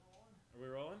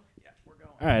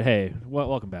All right, hey,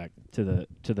 welcome back to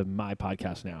the my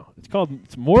podcast now.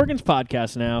 It's Morgan's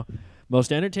podcast now.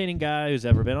 Most entertaining guy who's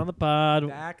ever been on the pod.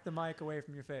 Back the mic away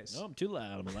from your face. No, I'm too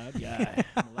loud. I'm a loud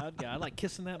guy. I like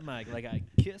kissing that mic like I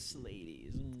kiss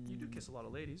ladies. You do kiss a lot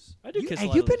of ladies. I do kiss a hey,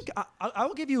 lot you've of ladies. I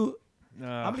will give you. No.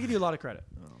 I'm gonna give you a lot of credit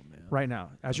Oh man. right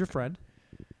now as your friend.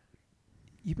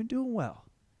 You've been doing well.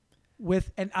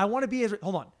 And I want to be as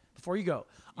hold on before you go.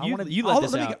 You let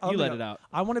this out. You let it out.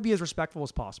 I want to be as respectful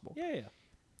as possible. Yeah.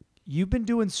 You've been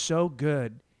doing so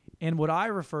good in what I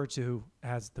refer to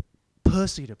as the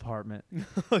pussy department.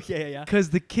 Oh yeah. Because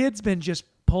the kid's been just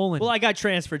pulling. Well, I got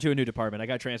transferred to a new department. I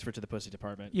got transferred to the pussy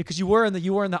department. Yeah, because you were in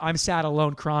the I'm sad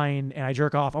alone crying and I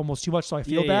jerk off almost too much so I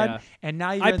feel bad. Yeah. And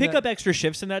now I pick up extra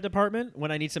shifts in that department when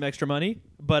I need some extra money,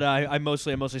 but I'm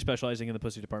mostly specializing in the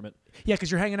pussy department. Yeah, because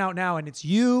you're hanging out now and it's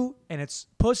you and it's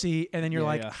pussy, and then you're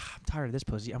Yeah. I'm tired of this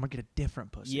pussy. I'm gonna get a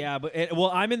different pussy. Yeah, but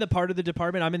I'm in the part of the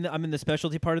department. I'm in the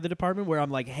specialty part of the department where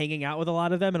I'm like hanging out with a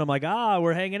lot of them, and I'm like,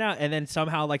 we're hanging out, and then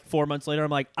somehow like 4 months later,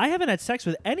 I'm like, I haven't had sex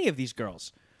with any of these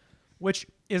girls. Which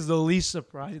is the least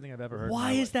surprising thing I've ever heard.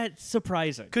 Why is that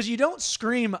surprising? Because you don't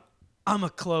scream, "I'm a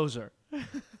closer."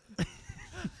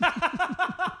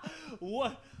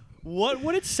 What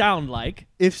would it sound like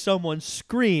if someone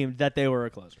screamed that they were a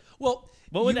closer? Well,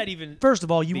 What would that even? First of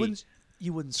all, you be?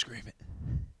 wouldn't scream it,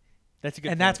 That's a good.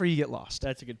 and point. that's where you get lost.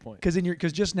 That's a good point.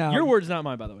 Because just now Your words, not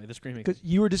mine, by the way. The screaming. Because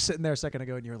you were just sitting there a second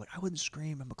ago and you were like, I wouldn't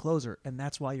scream, I'm a closer. And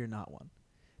that's why you're not one.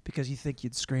 Because you think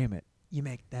you'd scream it. You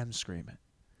make them scream it.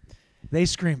 They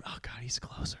scream, oh, God, he's a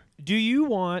closer. Do you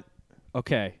want?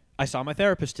 Okay, I saw my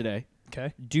therapist today.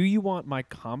 Okay. Do you want my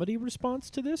comedy response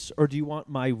to this, or do you want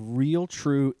my real,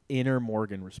 true inner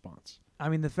Morgan response? I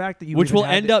mean, the fact that you Which will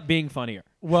end up being funnier.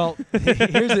 Well,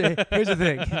 here's the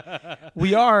thing.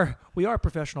 We are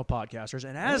professional podcasters,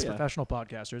 and as professional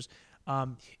podcasters,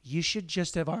 you should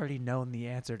just have already known the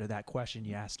answer to that question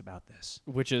you asked about this.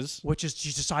 Which is?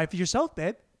 Just decide for yourself,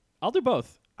 babe. I'll do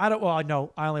both. I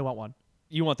only want one.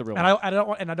 You want the real And one. I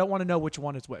don't want to know which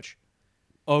one is which.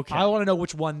 Okay. I want to know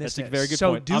which one this That's is. a very good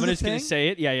so point. Do I'm the just going to thing. say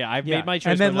it. Yeah. I've made my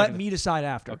choice. And then but I'm let not gonna- me decide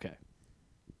after. Okay.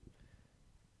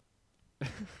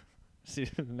 See,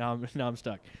 now I'm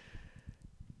stuck.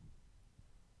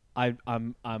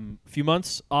 I'm a few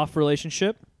months off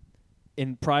relationship.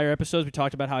 In prior episodes, we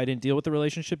talked about how I didn't deal with the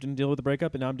relationship, didn't deal with the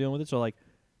breakup, and now I'm dealing with it. So like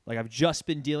I've just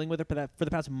been dealing with it for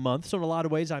the past month. So in a lot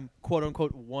of ways, I'm quote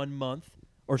unquote 1 month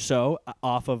or so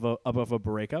off of a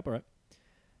breakup. All right.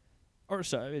 Or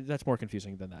so that's more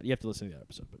confusing than that. You have to listen to the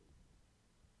episode. But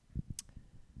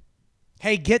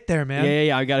Hey, get there, man.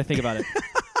 yeah. I got to think about it.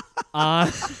 I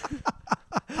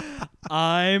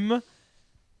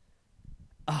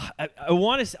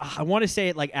want to say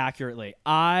it like accurately.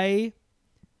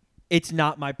 It's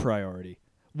not my priority.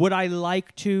 Would I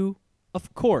like to?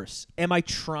 Of course. Am I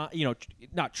trying?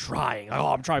 Not trying. Oh,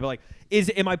 I'm trying, but like,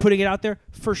 am I putting it out there?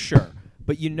 For sure.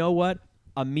 But you know what?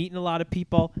 I'm meeting a lot of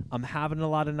people. I'm having a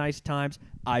lot of nice times.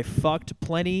 I fucked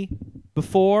plenty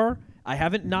before. I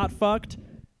haven't not fucked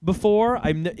before.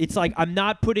 I'm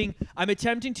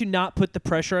attempting to not put the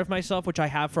pressure of myself, which I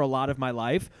have for a lot of my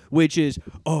life, which is,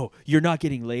 oh, you're not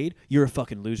getting laid, you're a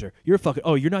fucking loser. You're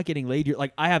not getting laid, you're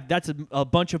like, that's a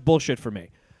bunch of bullshit for me.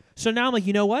 So now I'm like,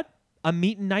 you know what? I'm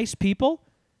meeting nice people.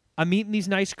 I'm meeting these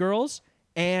nice girls,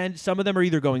 and some of them are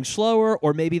either going slower,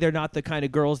 or maybe they're not the kind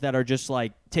of girls that are just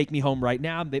like, take me home right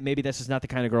now. Maybe this is not the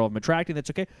kind of girl I'm attracting. That's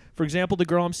okay. For example, the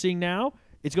girl I'm seeing now,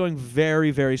 it's going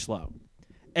very, very slow.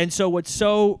 And so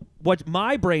what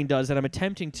my brain does that I'm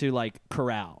attempting to like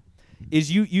corral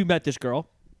is you met this girl,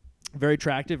 very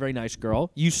attractive, very nice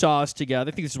girl. You saw us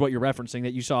together. I think this is what you're referencing,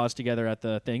 that you saw us together at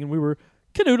the thing, and we were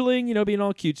canoodling, being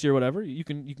all cutesy or whatever. You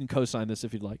can co-sign this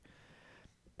if you'd like.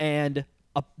 And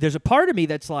there's a part of me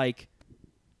that's like,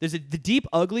 the deep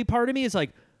ugly part of me is like,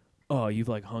 oh, you've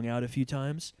like hung out a few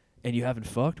times and you haven't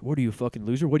fucked? What are you, a fucking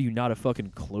loser? What are you, not a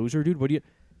fucking closer, dude? What do you?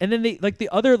 And then the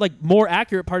other like more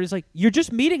accurate part is like, you're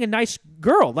just meeting a nice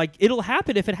girl. Like, it'll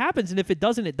happen if it happens, and if it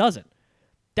doesn't, it doesn't.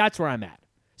 That's where I'm at.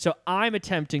 So I'm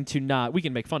attempting to not. We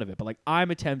can make fun of it, but like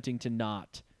I'm attempting to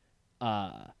not,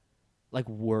 like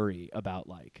worry about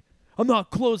like I'm not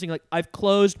closing. Like, I've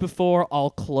closed before, I'll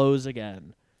close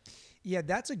again. Yeah,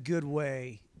 that's a good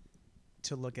way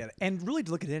to look at it, and really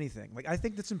to look at anything. Like, I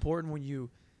think that's important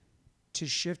to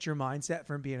shift your mindset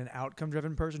from being an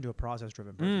outcome-driven person to a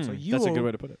process-driven person. So That's a good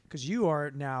way to put it. Because you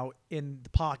are now in the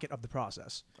pocket of the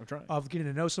process. I'm trying. Of getting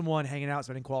to know someone, hanging out,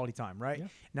 spending quality time, right? Yeah.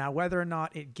 Now, whether or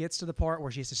not it gets to the part where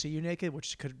she has to see you naked,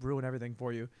 which could ruin everything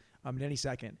for you, in any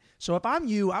second. So if I'm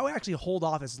you, I would actually hold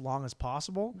off as long as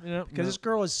possible because this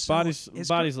girl is so,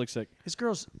 bodies look sick. This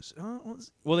girl's.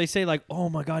 Well, they say like, oh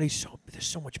my god, there's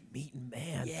so much meat in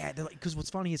man. Yeah, because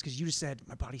what's funny is because you just said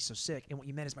my body's so sick, and what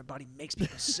you meant is my body makes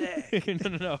people sick.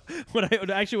 No. What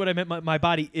I meant, my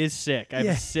body is sick. I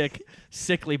have a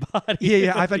sickly body.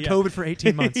 Yeah. I've had COVID for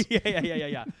 18 months.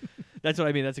 Yeah. That's what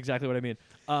I mean. That's exactly what I mean.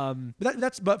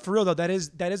 But for real though, that is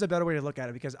a better way to look at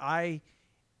it because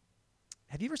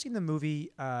have you ever seen the movie?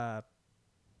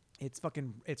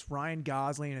 It's Ryan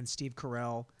Gosling and Steve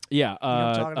Carell. Yeah. You know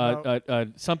what I'm talking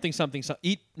about? Something.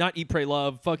 Eat, Pray,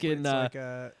 Love. Fucking.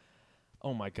 It's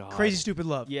oh my god. Crazy Stupid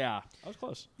Love. Yeah. I was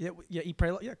close. Yeah. Eat,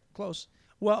 Pray, Love. Yeah, close.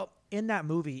 Well, in that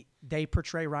movie, they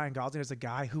portray Ryan Gosling as a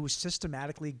guy who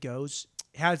systematically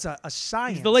has a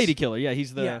science. He's the lady killer. Yeah.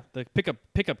 He's the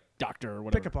pickup doctor or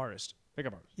whatever. Pickup artist.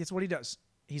 That's what he does.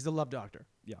 He's the love doctor.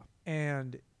 Yeah.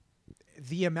 And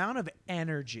the amount of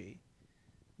energy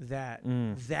that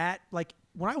like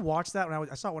when I watched that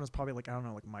I saw it when I was probably like I don't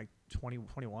know like my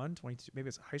 21, 22, maybe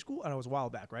it's high school. I know it was a while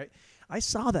back, right? I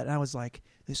saw that and I was like,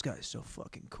 this guy is so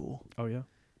fucking cool. Oh yeah.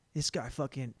 This guy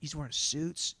he's wearing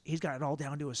suits. He's got it all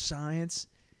down to a science.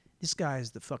 This guy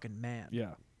is the fucking man.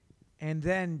 Yeah. And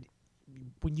then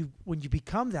when you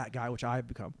become that guy, which I have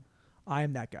become, I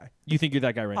am that guy. You think you're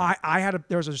that guy right now?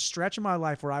 There was a stretch in my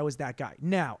life where I was that guy.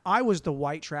 Now, I was the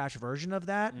white trash version of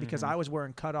that because I was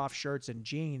wearing cutoff shirts and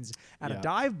jeans at a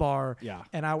dive bar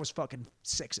and I was fucking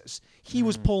 6s. He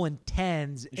was pulling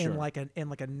 10s in like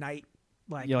a night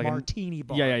like martini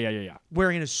bar. Yeah.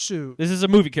 Wearing a suit. This is a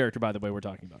movie character, by the way, we're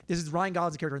talking about. This is Ryan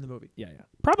Gosling's character in the movie. Yeah.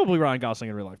 Probably Ryan Gosling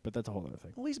in real life, but that's a whole other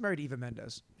thing. Well, he's married to Eva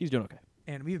Mendes. He's doing okay.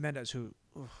 And Eva Mendes, who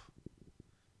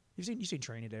you've seen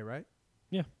Training Day, right?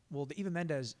 Yeah. Well, the Eva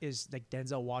Mendes is like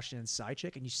Denzel Washington's side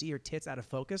chick, and you see her tits out of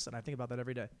focus, and I think about that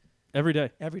every day. Every day.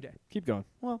 Every day. Keep going.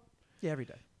 Well, yeah, every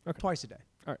day. Okay. Twice a day.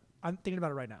 All right. I'm thinking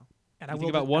about it right now. And I think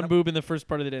about one boob in the first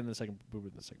part of the day and the second boob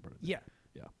in the second part of the day.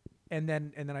 Yeah. And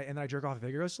then I jerk off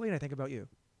vigorously, and I think about you.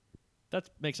 That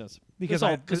makes sense. Because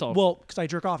I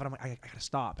jerk off, and I'm like, I gotta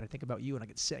stop, and I think about you, and I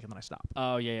get sick, and then I stop.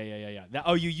 Oh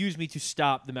yeah. You use me to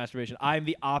stop the masturbation. I'm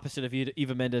the opposite of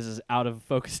Eva Mendes' out of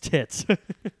focus tits.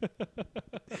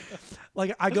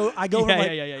 Like I go.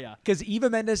 Yeah. Because Eva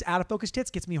Mendes out of focus tits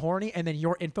gets me horny, and then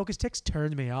your in focus tits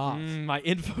turns me off. My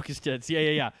in focus tits.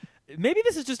 Yeah. Maybe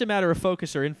this is just a matter of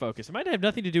focus or in focus. It might have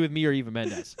nothing to do with me or Eva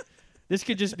Mendes. This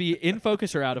could just be in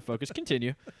focus or out of focus.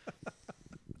 Continue.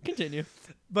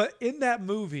 But in that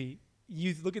movie,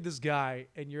 you look at this guy,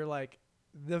 and you're like,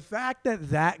 the fact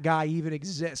that guy even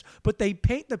exists. But they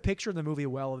paint the picture in the movie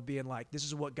well of being like, this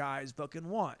is what guys fucking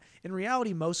want. In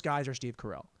reality, most guys are Steve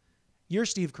Carell. You're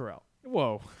Steve Carell.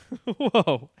 Whoa.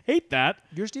 Hate that.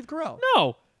 You're Steve Carell.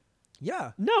 No.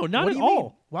 Yeah. No, not at all.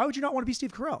 Mean? Why would you not want to be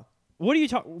Steve Carell? What are you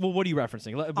talking? Well, what are you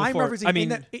referencing? I'm referencing. I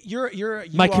mean, you're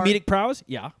my comedic prowess.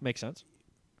 Yeah, makes sense.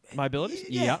 My abilities.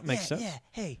 Yeah, makes sense. Yeah.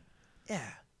 Hey. Yeah.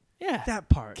 Yeah. That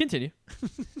part. Continue.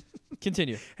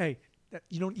 Hey,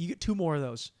 you get 2 more of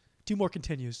those. 2 more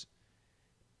continues.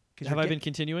 Have I been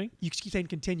continuing? You keep saying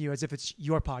continue as if it's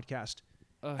your podcast.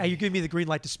 Hey, you're giving me the green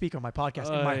light to speak on my podcast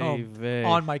in my home,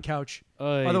 on my couch.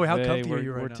 By the way, how comfy are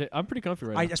you right now? I'm pretty comfy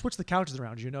right now. I switched the couches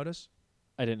around. Did you notice?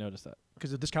 I didn't notice that.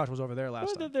 Because this couch was over there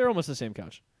last time. They're almost the same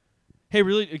couch. Hey,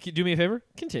 really? Do me a favor?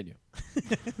 Continue.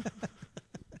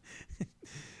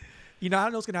 I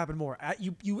don't know what's gonna happen more.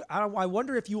 I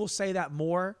wonder if you will say that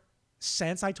more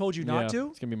since I told you not to.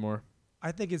 It's gonna be more.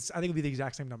 I think it'll be the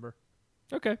exact same number.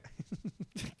 Okay.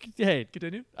 Hey,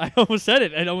 continue. I almost said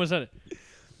it.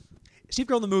 Steve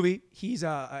Carell in the movie. He's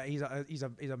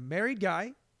a married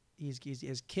guy. His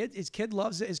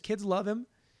kids love him.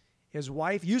 His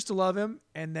wife used to love him,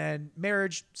 and then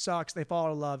marriage sucks. They fall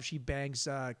out of love. She bangs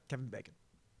Kevin Bacon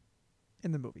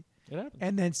in the movie. It happens.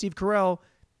 And then Steve Carell,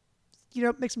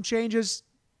 makes some changes,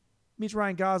 meets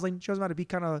Ryan Gosling, shows him how to be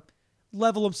kind of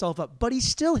level himself up. But he's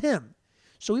still him.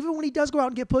 So even when he does go out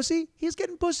and get pussy, he's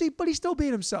getting pussy, but he's still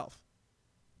being himself.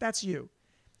 That's you.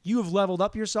 You have leveled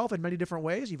up yourself in many different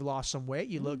ways. You've lost some weight.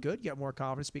 You look good. You got more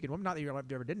confidence speaking to women. Not that you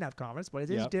ever didn't have confidence, but it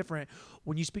is different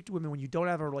when you speak to women when you don't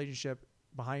have a relationship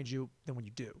behind you than when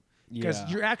you do. Because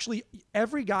you're actually,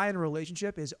 every guy in a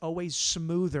relationship is always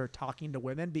smoother talking to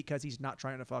women because he's not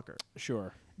trying to fuck her.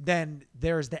 Sure. Then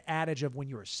there's the adage of when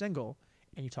you were single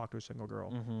and you talk to a single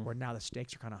girl where now the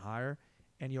stakes are kind of higher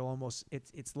and you'll almost,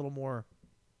 it's a little more,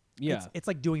 it's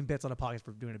like doing bits on a podcast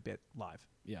for doing a bit live.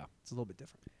 Yeah. It's a little bit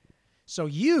different. So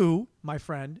you, my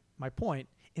friend, my point,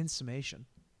 in summation.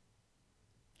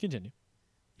 Continue.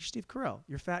 You're Steve Carell.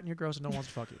 You're fat and you're gross and no one wants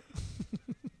to fuck you.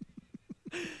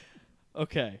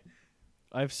 Okay.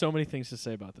 I have so many things to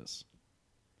say about this.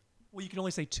 Well, you can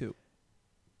only say 2.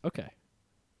 Okay.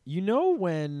 You know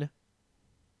when,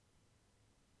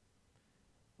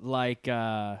 like,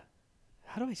 how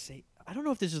do I say? I don't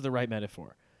know if this is the right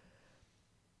metaphor.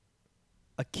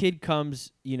 A kid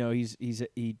comes, you know,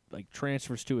 he like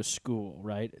transfers to a school,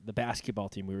 right? The basketball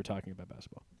team, we were talking about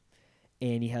basketball,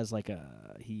 and he has like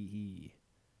he.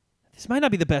 This might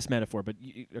not be the best metaphor, but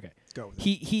okay. Let's go with it.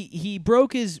 He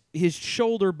broke his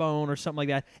shoulder bone or something like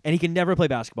that, and he can never play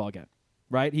basketball again,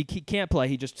 right? He can't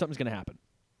play. Something's gonna happen,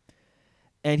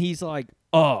 and he's like,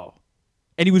 oh.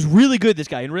 And he was really good, this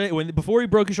guy. And before he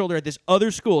broke his shoulder at this other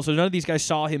school, so none of these guys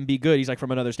saw him be good. He's like from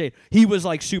another state. He was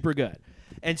like super good.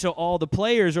 And so all the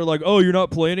players are like, oh, you're not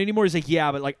playing anymore? He's like,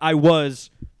 yeah, but like I was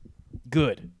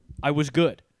good. I was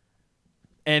good.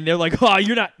 And they're like, oh,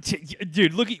 you're not.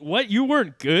 Dude, look at what? You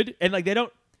weren't good? And like they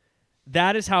don't.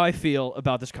 That is how I feel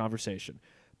about this conversation.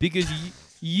 Because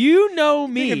you know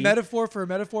me. A metaphor for a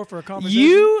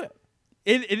conversation?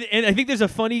 And I think there's a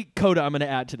funny coda I'm going to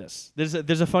add to this.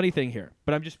 There's a funny thing here,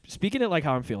 but I'm just speaking it like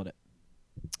how I'm feeling it.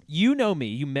 You know me.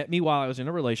 You met me while I was in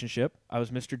a relationship. I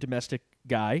was Mr. Domestic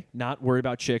Guy, not worried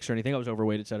about chicks or anything. I was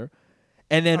overweight, etc.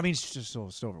 And then I mean, it's just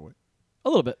still overweight. a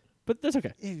little bit, but that's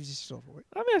okay. Yeah, he's just still overweight.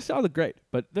 I mean, I look great,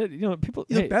 but people.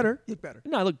 You look better. You look better.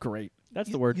 No, I look great. That's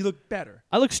the word. You look better.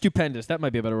 I look stupendous. That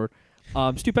might be a better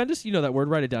word. Stupendous. You know that word.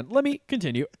 Write it down. Let me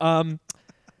continue.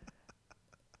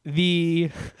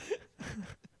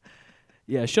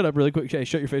 Yeah, shut up really quick. Okay,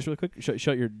 shut your face really quick.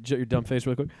 Shut your dumb face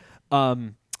really quick.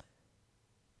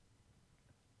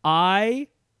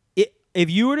 If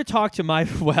you were to talk to my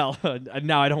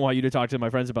now I don't want you to talk to my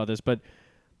friends about this, but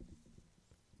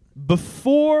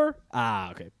before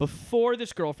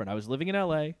this girlfriend, I was living in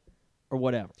LA or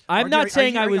whatever. I'm not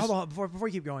saying I was. Hold on, before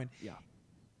you keep going. Yeah.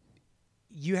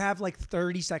 You have like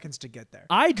 30 seconds to get there.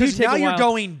 I do. Because now you're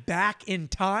going back in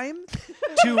time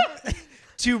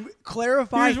to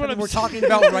clarify what we're talking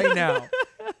about right now.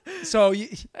 So,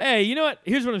 hey, you know what?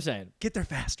 Here's what I'm saying. Get there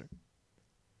faster.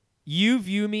 You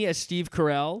view me as Steve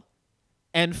Carell,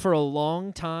 and for a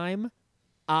long time,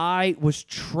 I was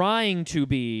trying to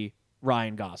be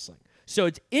Ryan Gosling. So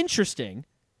it's interesting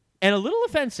and a little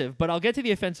offensive, but I'll get to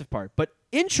the offensive part. But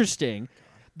interesting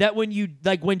that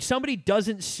when somebody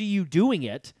doesn't see you doing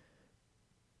it,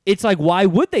 it's like, why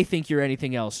would they think you're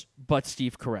anything else but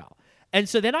Steve Carell? And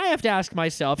so then I have to ask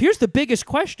myself, here's the biggest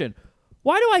question.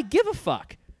 Why do I give a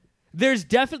fuck? There's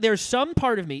some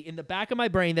part of me in the back of my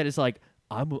brain that is like,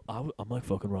 I'm like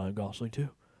fucking Ryan Gosling too.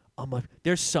 I'm like,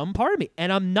 there's some part of me,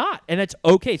 and I'm not, and that's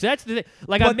okay. So that's the thing.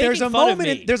 Like, I'm making fun of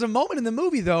me. There's a moment in the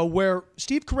movie though where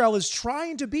Steve Carell is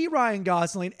trying to be Ryan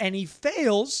Gosling and he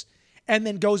fails, and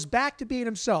then goes back to being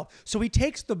himself. So he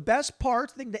takes the best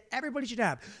parts, the thing that everybody should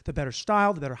have, the better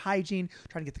style, the better hygiene,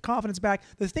 trying to get the confidence back,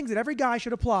 the things that every guy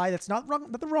should apply. That's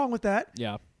nothing wrong with that.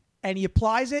 Yeah. And he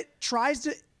applies it, tries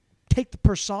to take the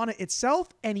persona itself,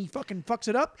 and he fucking fucks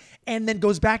it up, and then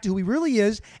goes back to who he really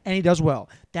is, and he does well.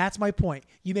 That's my point.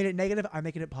 You made it negative, I'm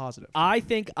making it positive. I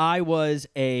think I was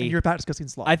and you're about disgusting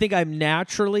sloth. I think I'm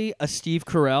naturally a Steve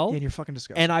Carell. And you're fucking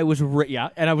disgusting. And I was,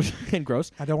 and gross.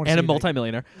 I don't want to and see a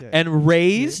multimillionaire. Yeah. And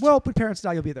raised. Well, when parents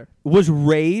die, you'll be there. Was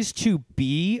raised to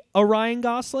be a Ryan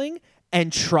Gosling.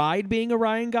 And tried being a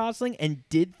Ryan Gosling and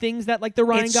did things that like the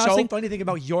Ryan Gosling. It's so funny to think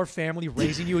about your family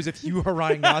raising you as if you were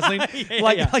Ryan Gosling.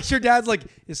 Like your dad's like,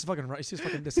 this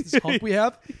hump we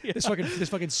have. Yeah. This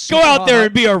fucking go out there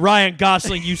and be a Ryan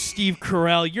Gosling, you Steve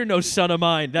Carell. You're no son of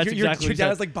mine. That's exactly your dad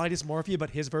has like body dysmorphia, but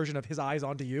his version of his eyes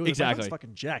onto you. Exactly. Like,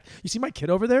 fucking jacked. You see my kid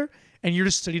over there, and you're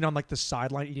just sitting on like the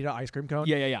sideline eating an ice cream cone.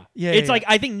 Yeah. It's like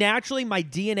I think naturally my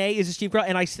DNA is a Steve Carell,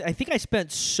 and I think I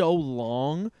spent so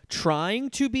long trying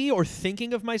to be or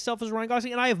thinking of myself as Ryan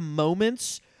Gosling, and I have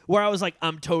moments where I was like,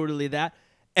 I'm totally that,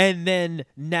 and then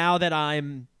now that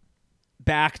I'm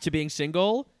back to being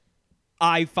single,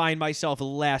 I find myself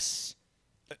less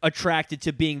attracted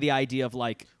to being the idea of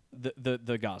like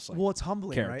the Gosling. Well, it's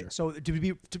humbling, character. right? So to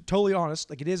be totally honest,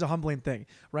 like it is a humbling thing,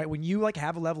 right? When you like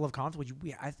have a level of confidence,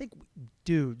 I think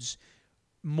dudes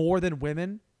more than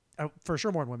women. For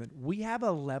sure more than women, we have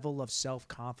a level of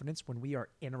self-confidence when we are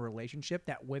in a relationship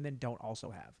that women don't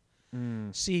also have.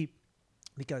 See,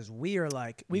 because we are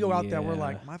like, we go out there, we're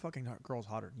like, my fucking girl's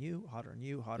hotter than you, hotter than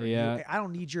you, hotter than you. I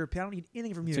don't need your opinion. I don't need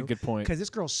anything from you. That's a good point. Because this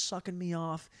girl's sucking me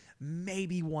off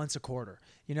maybe once a quarter.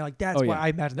 You know, like that's why I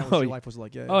imagine that what your life was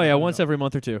like. Once every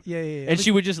month or two. Yeah. And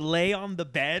she would just lay on the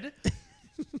bed,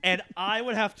 and I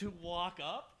would have to walk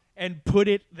up and put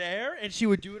it there, and she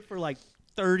would do it for like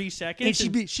 30 seconds.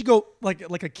 And she'd go like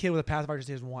a kid with a pacifier just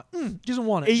doesn't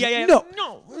want it. Yeah.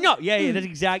 No. Yeah. That's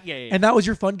exactly. Yeah. And that was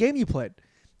your fun game you played.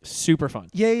 Super fun.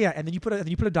 Yeah. And then you put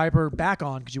a diaper back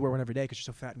on because you wear one every day because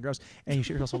you're so fat and gross, and you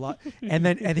shit yourself a lot. and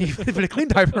then you put a clean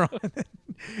diaper on,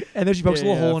 and then she pokes a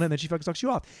little hole in it, and then she fucking sucks you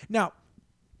off. Now,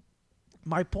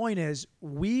 my point is,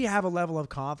 we have a level of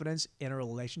confidence in a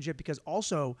relationship because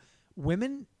also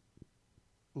women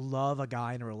love a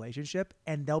guy in a relationship,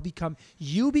 and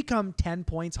you become 10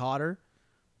 points hotter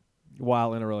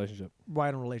While in a relationship. while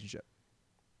in a relationship.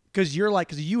 Because you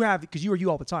are you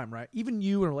all the time, right? Even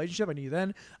you in a relationship, I knew you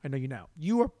then, I know you now.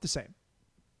 You are the same.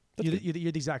 You're the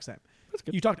exact same. That's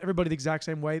good. You talk to everybody the exact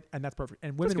same way, and that's perfect.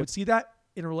 And women would see that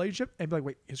in a relationship and be like,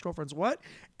 wait, his girlfriend's what?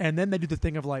 And then they do the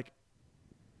thing of like,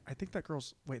 I think that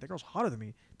girl's hotter than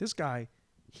me. This guy,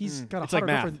 he's got a It's hotter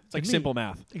like math. girlfriend It's like than me. simple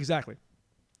math. Exactly.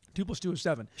 2 + 2 is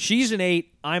 7. She's an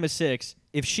 8. I'm a 6.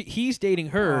 If he's dating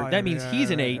her, that means he's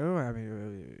an 8.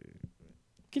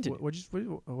 Continue.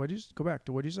 What'd you go back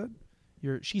to what you said?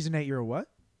 She's an 8. You're a what?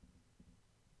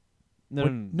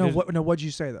 No. What'd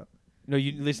you say though? No,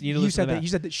 you listen. You You listen said to that. math. You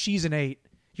said that she's an 8.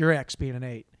 Your ex being an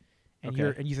 8, and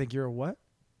Okay. you think you're a what?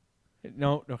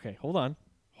 No. Okay. Hold on.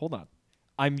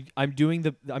 I'm doing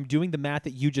the math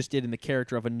that you just did in the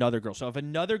character of another girl. So if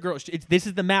another girl, this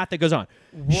is the math that goes on.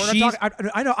 We're not talking.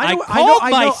 I know. I called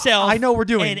myself I know we're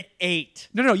doing an 8.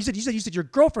 No. You said your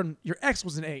girlfriend, your ex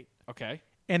was an 8, Okay.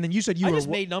 and then you said you I were. just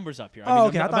made numbers up here. Oh, I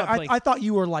okay. I'm not playing- I thought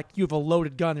you were like you have a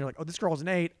loaded gun. You're like, oh, this girl's an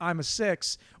 8. I'm a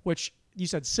 6, which you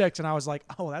said 6, and I was like,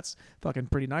 oh, that's fucking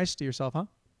pretty nice to yourself, huh?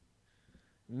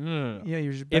 No. Yeah.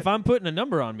 You're. If I'm putting a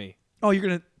number on me, you're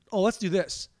gonna. Oh, let's do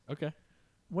this. okay,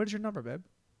 What is your number, babe?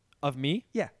 of me,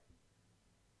 Yeah.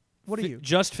 What are you?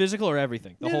 Just physical or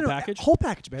everything? The whole package? Whole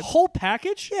package, babe. Whole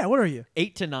package? Yeah. What are you?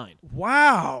 8 to 9.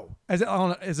 Wow. Is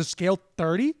a scale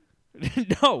 30?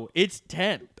 No, it's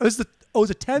 10. Is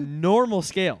it 10? Normal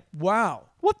scale. Wow.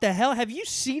 What the hell? Have you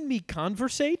seen me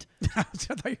conversate? I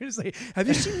thought you were gonna say, have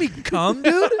you seen me come,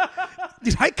 dude?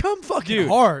 Dude, I come fucking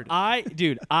hard.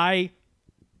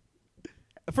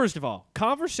 First of all,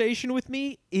 conversation with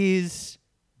me is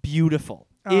beautiful.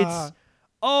 It's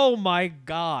oh my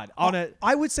God.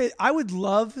 I would say I would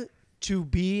love to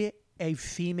be a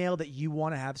female that you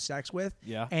want to have sex with.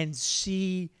 Yeah. And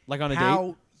see Like on a how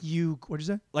date? you what'd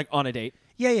you say? like on a date.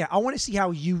 Yeah. I want to see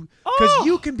how you because Oh!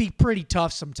 you can be pretty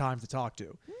tough sometimes to talk to.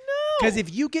 No. Because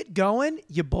if you get going,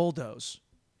 you bulldoze.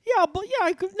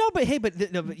 I could no, but hey, but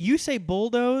you say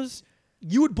bulldoze.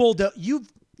 You would bulldoze. You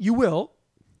will.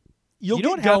 You'll You know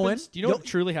get what going. happens? Do you know what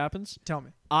truly happens? Tell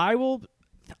me.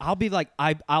 I'll be like,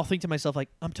 I'll think to myself, like,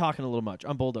 I'm talking a little much.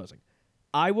 I'm bulldozing.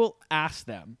 I will ask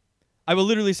them. I will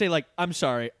literally say, like, I'm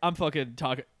sorry. I'm talking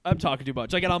too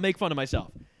much. Like, and I'll make fun of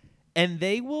myself. And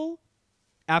they will,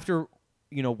 after,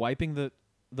 wiping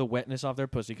the wetness off their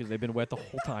pussy because they've been wet the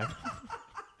whole time.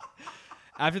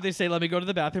 After they say, let me go to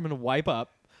the bathroom and wipe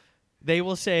up, they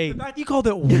will say. You called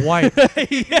it white.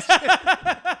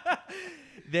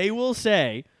 They will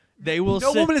say.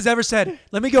 No woman has ever said,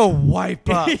 let me go wipe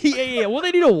up. yeah. Well,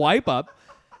 they need to wipe up,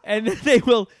 and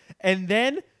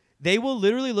then they will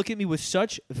literally look at me with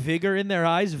such vigor in their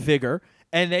eyes,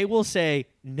 and they will say,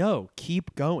 "No,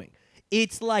 keep going."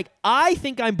 It's like I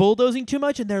think I'm bulldozing too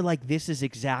much, and they're like, "This is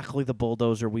exactly the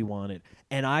bulldozer we wanted,"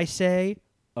 and I say,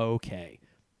 "Okay."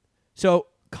 So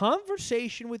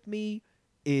conversation with me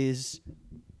is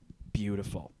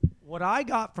beautiful. What I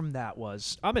got from that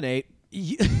was I'm an 8.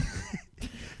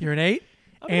 You're an 8,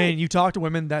 and you talk to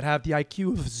women that have the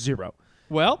IQ of 0.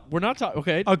 Well, we're not talking.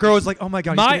 Okay. A girl is like, oh my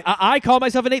god. I call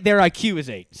myself an 8. Their IQ is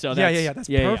 8. So that's, That's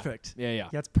perfect. Yeah.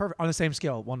 That's perfect on the same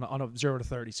scale, on a 0 to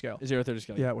 30 scale. 0 to 30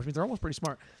 scale. Yeah, which means they're almost pretty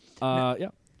smart. Yeah.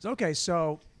 Okay,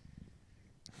 so,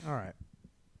 all right.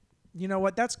 You know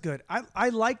what? That's good. I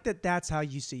like that. That's how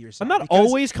you see yourself. I'm not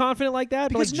always confident like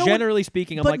that, but like because generally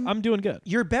speaking, I'm but like I'm doing good.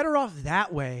 You're better off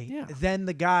that way than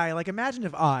the guy. Like, imagine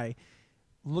if I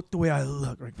look the way I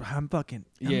look. Like, I'm fucking.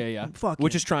 I'm fucking.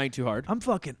 Which is trying too hard. I'm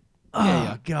fucking.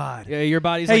 Yeah. God. Yeah, your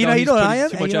body's Hey, like, you know what I am?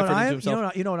 too Hey, much you know what effort I into am?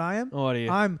 himself. You know what I am? What are you?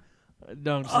 I'm.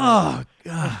 Don't say Oh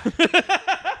God.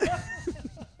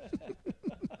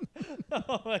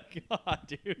 Oh my God,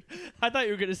 dude! I thought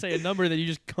you were gonna say a number that you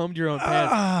just combed your own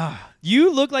pants.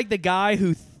 You look like the guy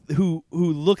who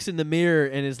looks in the mirror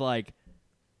and is like,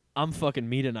 "I'm fucking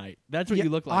me tonight." That's what you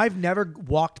look like. I've never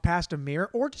walked past a mirror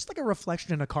or just like a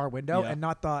reflection in a car window Yeah. and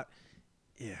not thought,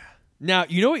 yeah. Now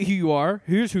you know who you are.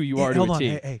 Here's who you are to hold a on. T.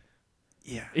 Hey.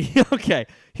 Yeah. Okay,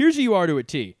 here's who you are to a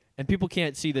T, and people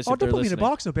can't see this. Oh, if don't they're put me in a listening.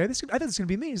 box, though, babe. I think this is gonna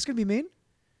be mean. This is gonna be mean.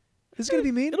 This is gonna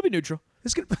be mean. It'll be neutral.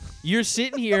 This is gonna. You're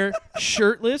sitting here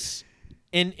shirtless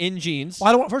in jeans. Well,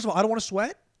 I don't want. First of all, I don't want to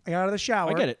sweat. I got out of the shower.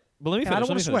 I get it. But let me And I finish. don't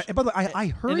want to sweat. And by the way, I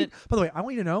hurried. then- By the way, I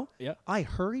want you to know. Yeah. I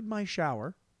hurried my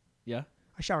shower. Yeah.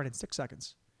 I showered in 6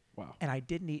 seconds. Wow. and I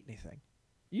didn't eat anything.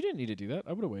 You didn't need to do that.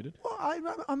 I would have waited. Well,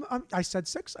 I said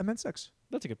 6. I meant 6.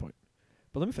 That's a good point.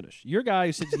 But let me finish. You're a guy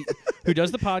who sits, who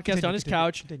does the podcast on his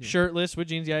couch, continue. shirtless with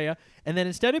jeans, yeah. And then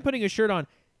instead of putting a shirt on,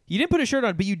 you didn't put a shirt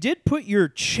on, but you did put your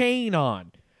chain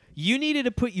on. You needed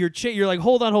to put your chain. You're like,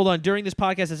 hold on. During this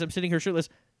podcast, as I'm sitting here shirtless,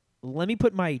 let me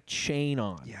put my chain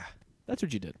on. Yeah. That's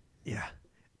what you did. Yeah.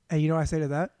 And you know what I say to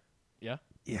that? Yeah?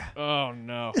 Yeah. Oh,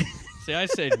 no. See, I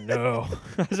said no.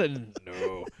 I said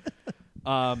no.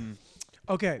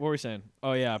 Okay. What were we saying?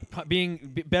 Oh, yeah.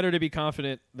 Better to be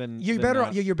confident than You're than better.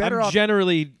 not. You're better I'm off.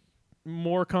 generally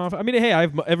more confident. I mean, hey,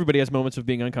 everybody has moments of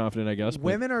being unconfident, I guess. but-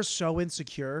 Women are so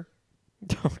insecure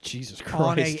Oh, Jesus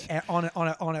on Christ.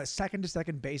 a second to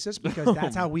second basis because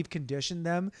that's how we've conditioned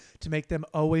them to make them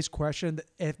always question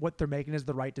if what they're making is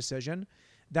the right decision.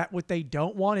 That what they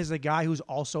don't want is a guy who's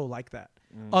also like that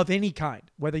of any kind,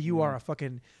 whether you are a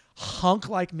fucking hunk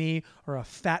like me or a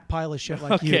fat pile of shit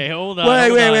like you. Okay, hold on.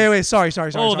 Wait. Sorry.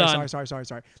 Hold on.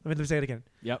 Sorry. Let me say it again.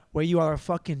 Yep. Where you are a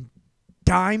fucking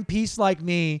dime piece like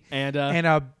me And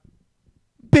a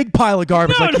big pile of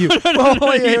garbage like you. No, Oh,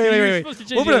 wait. You're supposed to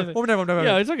change the other thing.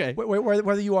 Yeah, it's okay.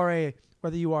 Whether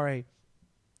you are a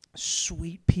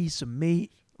sweet piece of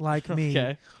meat like me,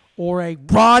 Okay. or a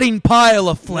rotting pile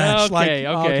of flesh like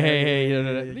Okay. Hey.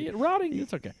 No. Rotting,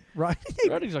 it's okay.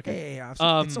 Rotting's okay. Hey,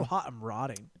 it's so hot. I'm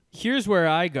rotting. Here's where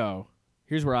I go.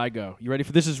 You ready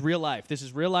for this? Is real life. This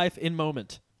is real life in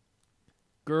moment.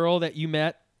 Girl that you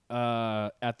met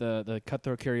at the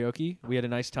Cutthroat Karaoke. We had a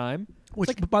nice time. Which,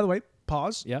 by the way,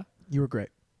 pause. Yeah. You were great.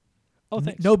 Oh,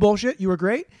 thanks. No bullshit. You were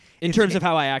great. In terms of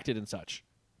how I acted and such.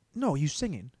 No, you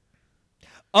singing.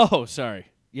 Oh, sorry.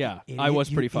 Yeah, Idiot, I was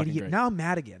you pretty fucking idiot. great. Now I'm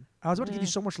mad again. I was about to give you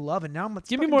so much love, and now I'm.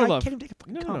 Give me more love. Can't even take a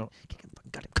fucking No. compliment. Can't even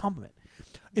fucking goddamn compliment.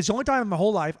 It's the only time in my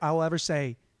whole life I will ever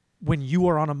say, when you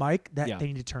are on a mic, that Yeah. they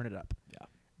need to turn it up. Yeah.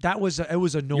 That was it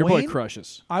was annoying. Your boy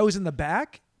crushes. I was in the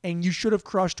back, and you should have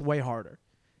crushed way harder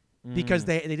Mm. because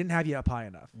they didn't have you up high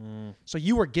enough. So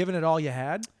you were giving it all you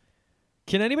had.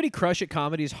 Can anybody crush at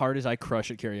comedy as hard as I crush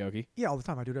at karaoke? Yeah, all the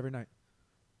time. I do it every night.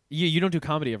 You don't do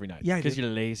comedy every night. Yeah, I because do. you're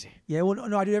lazy. Yeah, well,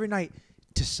 no, I do it every night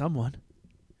to someone.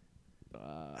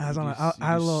 I was on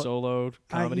a little solo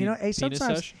comedy. hey, penis sometimes,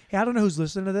 sesh? hey, I don't know who's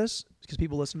listening to this because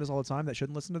people listen to this all the time that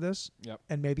shouldn't listen to this. Yep.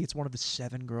 And maybe it's one of the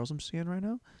 7 girls I'm seeing right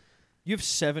now. You have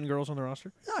 7 girls on the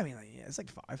roster. No, I mean, yeah, it's like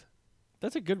 5.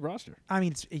 That's a good roster. I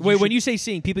mean, Wait, when you say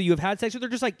seeing people you have had sex with, they're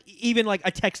just like even like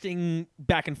a texting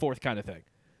back and forth kind of thing.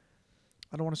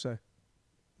 I don't want to say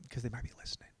because they might be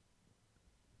listening.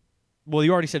 Well,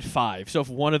 you already said 5, so if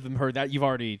one of them heard that, you've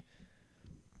already.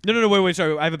 No. Wait.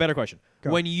 Sorry, I have a better question. Go.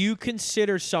 When you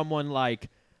consider someone like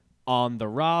on the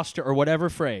roster or whatever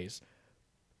phrase,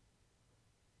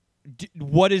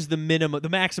 what is the minimum? The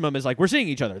maximum is like we're seeing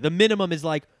each other. The minimum is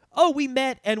like, oh, we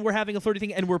met and we're having a flirty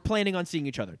thing and we're planning on seeing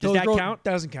each other. Does that count?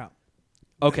 That doesn't count.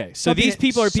 Okay, so these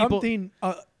people are people.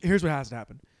 Here's what has to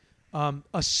happen.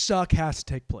 A suck has to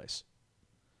take place.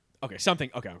 Okay, something.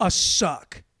 Okay. A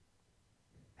suck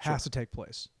has Sure. to take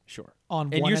place Sure.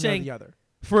 on And one you're end saying- or the other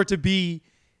for it to be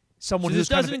someone So who's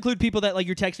this doesn't include people that like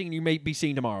you're texting and you may be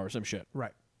seeing tomorrow or some shit.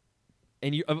 right.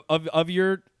 And you of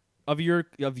your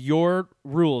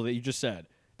rule that you just said,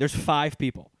 there's 5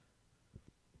 people.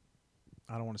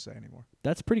 I don't want to say anymore.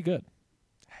 That's pretty good.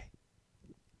 Hey.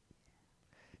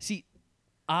 See,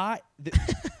 And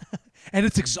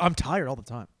I'm tired all the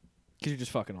time. because you're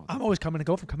just fucking on. I'm always coming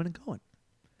and going.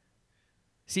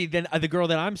 See, then the girl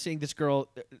that I'm seeing, this girl,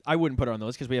 I wouldn't put her on the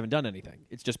list because we haven't done anything.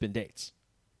 It's just been dates.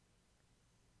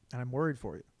 And I'm worried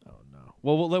for you. Oh no.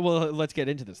 Well, let's get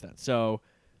into this then. So,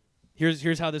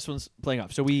 here's how this one's playing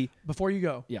out. So Before you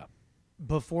go, yeah.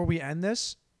 before we end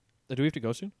this, Do we have to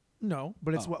go soon? no,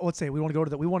 but it's Oh. let's say we want to go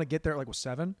to we want to get there at like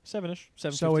 7. 7-ish.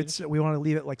 7:15. So we want to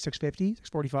leave at like 6:50,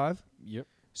 6:45. Yep.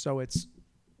 So it's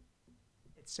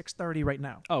 6:30 right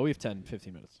now. Oh, we have 10,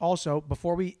 15 minutes. Also,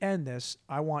 before we end this,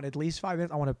 I want at least 5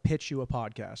 minutes. I want to pitch you a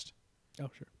podcast, Oh,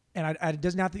 sure. and it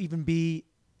doesn't have to even be.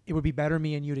 It would be better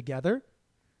me and you together,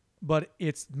 but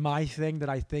it's my thing that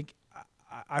I think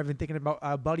I've been thinking about.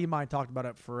 A buddy of mine talked about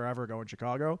it forever ago in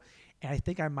Chicago, and I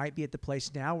think I might be at the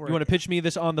place now where You want to pitch me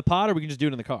this on the pod, or we can just do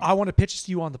it in the car? I want to pitch this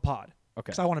to you on the pod. Okay.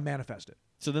 Because I want to manifest it.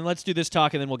 So then let's do this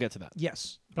talk, and then we'll get to that.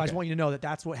 Yes, but I just Okay. want you to know that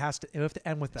that's what has to. We have to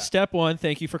end with that. Step 1,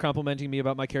 thank you for complimenting me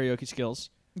about my karaoke skills.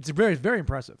 It's very, very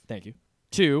impressive. Thank you.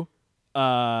 2,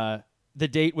 The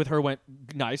date with her went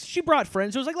nice. She brought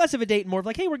friends. It was like less of a date and more of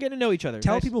like, hey, we're getting to know each other.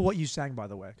 Tell Nice. people what you sang, by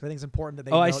the way, because I think it's important that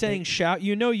they. Oh, know I sang "Shout."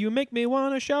 You know, you make me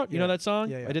wanna shout. You know Yeah. that song?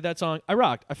 Yeah, yeah. I did that song. I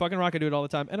rocked. I fucking rock. I do it all the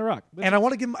time, and I rock. And I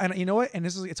want to give him, and you know what? And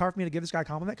it's hard for me to give this guy a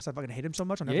compliment because I fucking hate him so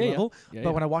much on every Yeah, yeah. level. Yeah, but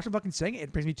yeah. when I watch him fucking sing,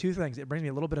 it brings me two things. It brings me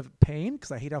a little bit of pain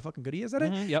because I hate how fucking good he is at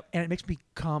it, Yep. and it makes me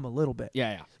calm a little bit.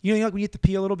 Yeah, yeah. You know, like when you have to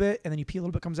pee a little bit, and then you pee a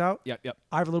little bit comes out. Yep. Yep.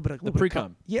 I have a little bit of The bit of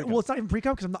pre-cum. Yeah, Pre-cum. well, it's not even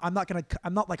pre-cum because I'm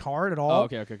not like hard at all. Oh,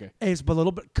 okay. It's but a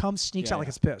little bit cum sneaks Yeah, out like yeah.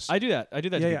 it's piss. I do that. I do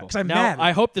that Yeah, to yeah, people. 'cause I'm now, mad.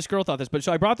 I hope this girl thought this, but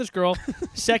so I brought this girl.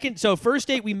 So first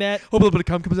date we met. hope a little bit of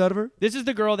cum comes out of her. This is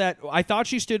the girl that I thought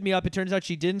she stood me up. It turns out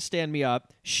she didn't stand me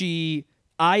up.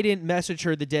 I didn't message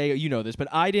her the day. You know this, but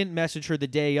I didn't message her the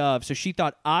day of. So she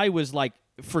thought I was like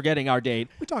forgetting our date.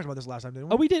 We talked about this last time, didn't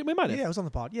we? Oh, we did. We might have. Yeah, it was on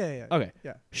the pod. Yeah. Okay.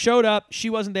 Yeah. Showed up. She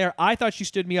wasn't there. I thought she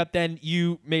stood me up. Then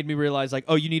you made me realize, like,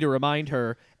 oh, you need to remind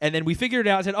her. And then we figured it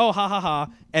out. Said, oh, ha, ha, ha.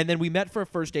 And then we met for a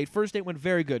first date. First date went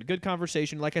very good. Good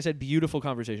conversation. Like I said, beautiful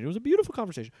conversation. It was a beautiful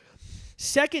conversation.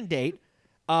 Second date,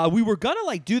 we were going to,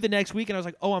 like, do the next week. And I was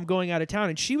like, oh, I'm going out of town.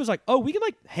 And she was like, oh, we can,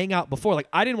 like, hang out before. Like,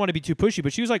 I didn't want to be too pushy.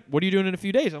 But she was like, what are you doing in a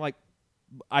few days? I'm like,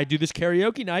 I do this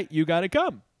karaoke night. You got to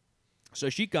come. So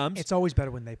she comes. It's always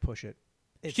better when they push it.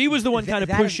 She was the one kind of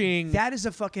pushing. That is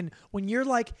a fucking when you're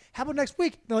like, how about next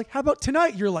week? They're like, how about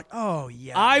tonight? You're like, oh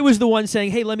yeah. I was the one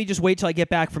saying, hey, let me just wait till I get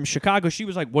back from Chicago. She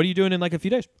was like, what are you doing in like a few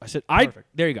days? I said, Perfect.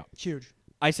 there you go. Huge.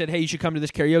 I said, hey, you should come to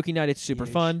this karaoke night. It's super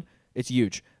Huge. fun. It's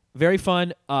huge. Very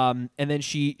fun. And then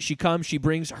she comes, she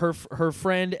brings her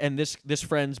friend and this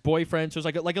friend's boyfriend. So it's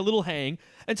like a little hang.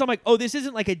 And so I'm like, oh, this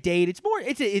isn't like a date. It's more,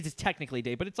 it's technically a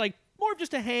date, but it's like more of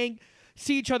just a hang.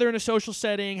 See each other in a social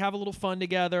setting, have a little fun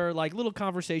together, like little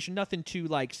conversation, nothing too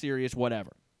like serious,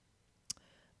 whatever.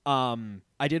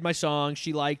 I did my song.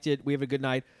 She liked it. We have a good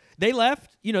night. They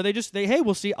left. You know, hey,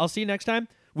 I'll see you next time.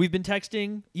 We've been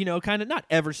texting, you know, kind of not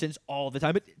ever since all the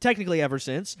time, but technically ever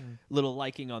since. Little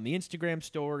liking on the Instagram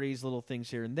stories, little things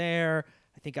here and there.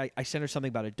 I think I sent her something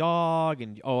about a dog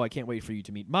and, oh, I can't wait for you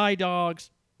to meet my dogs.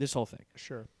 This whole thing.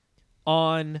 Sure.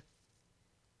 On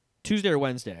Tuesday or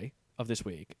Wednesday of this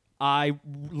week, I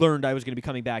learned I was going to be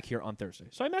coming back here on Thursday.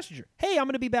 So I messaged her, hey, I'm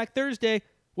going to be back Thursday.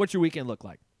 What's your weekend look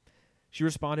like? She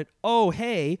responded, oh,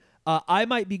 hey, I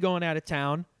might be going out of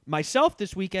town myself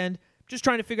this weekend. Just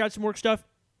trying to figure out some work stuff.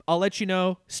 I'll let you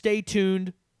know. Stay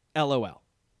tuned. LOL.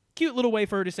 Cute little way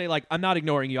for her to say, like, I'm not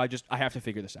ignoring you. I have to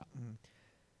figure this out.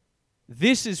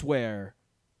 This is where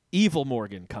Evil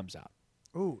Morgan comes out.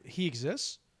 Oh, he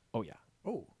exists? Oh, yeah.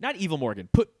 Oh. Not Evil Morgan.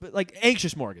 But like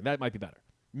Anxious Morgan. That might be better.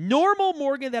 Normal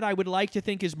Morgan that I would like to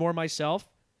think is more myself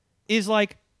is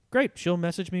like, great, she'll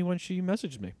message me when she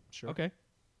messages me. Sure. Okay.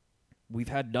 We've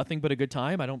had nothing but a good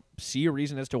time. I don't see a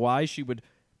reason as to why she would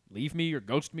leave me or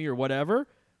ghost me or whatever.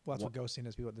 Well, that's what ghosting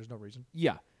is. People, there's no reason.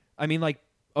 Yeah. I mean, like,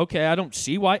 okay, I don't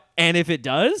see why. And if it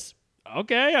does,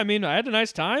 okay, I mean, I had a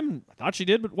nice time. I thought she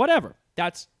did, but whatever.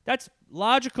 That's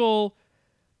logical.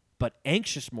 But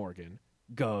Anxious Morgan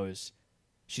goes,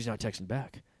 she's not texting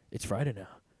back. It's Friday now.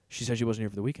 She said she wasn't here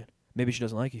for the weekend. Maybe she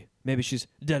doesn't like you. Maybe she's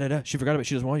da-da-da. She forgot about it.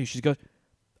 She doesn't want you. She goes,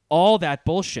 all that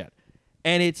bullshit.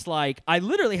 And it's like, I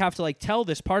literally have to like tell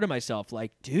this part of myself,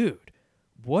 like, dude,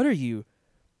 what are you?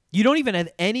 You don't even have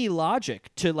any logic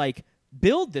to like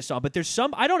build this on, but there's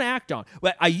some I don't act on.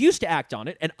 Well, I used to act on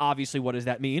it, and obviously what does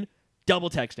that mean? Double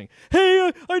texting.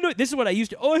 Hey, I know this is what I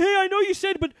used to. Oh, hey, I know you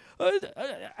said, but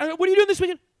what are you doing this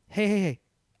weekend? Hey.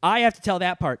 I have to tell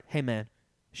that part. Hey, man,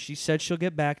 she said she'll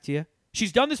get back to you.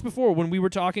 She's done this before. When we were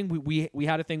talking, we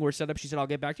had a thing where set up. She said, I'll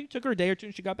get back to you. It took her a day or two,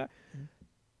 and she got back.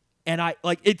 And I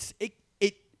like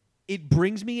it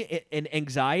brings me an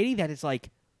anxiety that is like,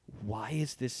 why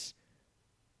is this?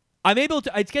 I'm able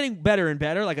to. It's getting better and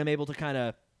better. Like I'm able to kind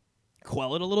of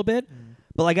quell it a little bit.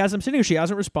 But like as I'm sitting here, she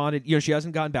hasn't responded. You know, she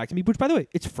hasn't gotten back to me. Which, by the way,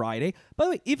 it's Friday. By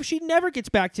the way, if she never gets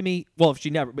back to me, well, if she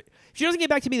doesn't get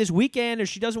back to me this weekend, or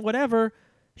she doesn't whatever,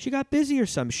 she got busy or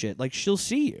some shit. Like she'll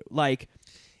see you. Like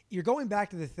You're going back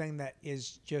to the thing that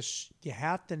is just you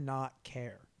have to not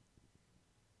care.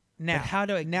 Now, But how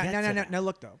do I get to that? Now,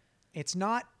 look though, it's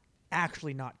not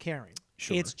actually not caring.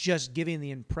 Sure. It's just giving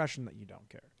the impression that you don't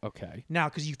care. okay, Now,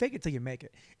 because you fake it till you make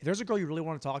it. If there's a girl you really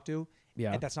want to talk to,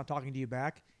 Yeah. and that's not talking to you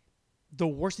back, the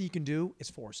worst thing you can do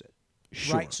is force it.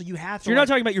 Sure. Right? So you have to. so you're not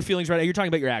talking about your feelings right now. You're talking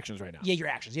about your actions right now. Yeah, your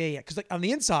actions. Yeah. Because like on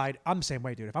the inside, I'm the same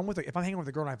way, dude. If I'm hanging with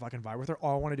a girl and I fucking vibe with her,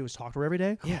 all I want to do is talk to her every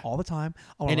day, Yeah. all the time.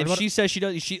 I wanna And learn if about she says she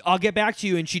does, I'll get back to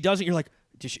you, and she doesn't, you're like,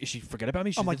 is she forget about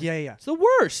me? I'm like, yeah. It's the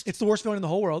worst. It's the worst feeling in the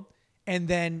whole world. And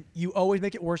then you always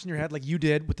make it worse in your head, like you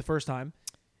did with the first time.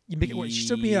 You make it worse. She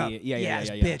stood me up. Yeah.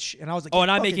 Bitch. And I was like, Oh, and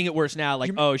I'm fucking- making it worse now.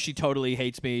 Like, oh, she totally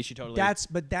hates me. She totally.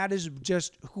 But that is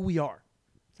just who we are.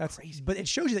 That's crazy. But it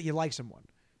shows you that you like someone,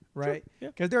 right? yeah.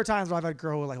 Because there are times where I've had a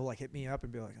girl who like hit me up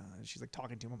and be like, she's like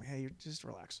talking to him. I'm like, hey, just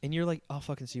relax. And you're like, I'll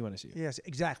fucking see you when I see you. Yes,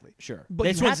 exactly. Sure. But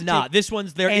this you have one's to not. take- This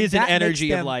one's, there and is an that makes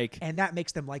energy of them- like. and that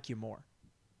makes them like you more.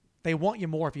 They want you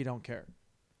more if you don't care.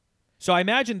 So I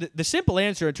imagine that the simple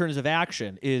answer in terms of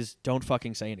action is don't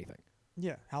fucking say anything.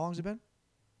 Yeah. How long's it been?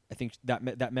 I think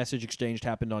that message exchange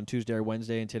happened on Tuesday or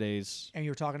Wednesday, and today's And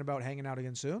you were talking about hanging out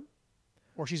again soon,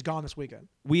 or she's gone this weekend.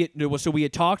 we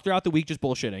had talked throughout the week just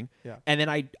bullshitting. Yeah. And then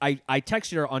I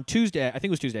texted her on Tuesday, I think it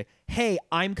was Tuesday, hey,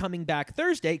 I'm coming back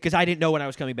Thursday, because I didn't know when I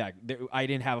was coming back. I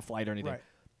didn't have a flight or anything. Right.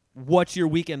 What's your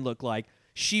weekend look like?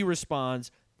 She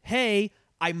responds, hey,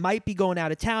 I might be going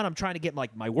out of town. I'm trying to get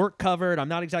like my work covered. I'm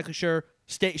not exactly sure.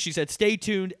 She said, stay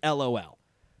tuned, LOL.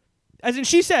 As in,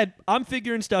 she said, I'm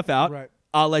figuring stuff out. Right.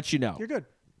 I'll let you know. You're good.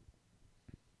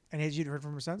 And has you heard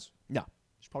from her since? No.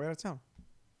 She's probably out of town.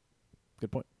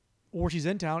 Good point. Or she's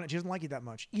in town and she doesn't like you that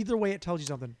much. Either way, it tells you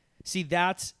something. See,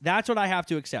 that's what I have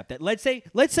to accept. That let's say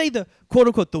the quote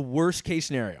unquote the worst case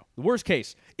scenario. The worst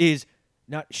case is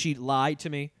not she lied to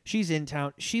me. She's in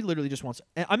town. She literally just wants.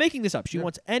 I'm making this up. She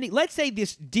wants any. Let's say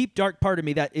this deep dark part of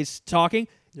me that is talking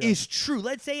is true.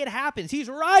 Let's say it happens. He's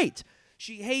right.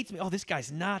 She hates me. Oh, this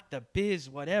guy's not the biz.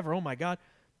 Whatever. Oh my god.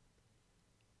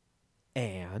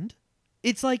 And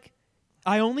it's like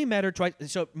I only met her twice.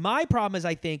 So my problem is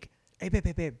I think. Hey,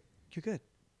 babe, you're good.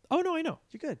 Oh no, I know.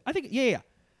 You're good. I think yeah.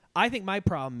 I think my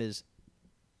problem is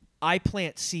I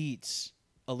plant seeds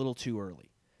a little too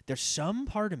early. There's some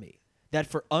part of me that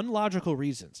for unlogical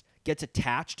reasons gets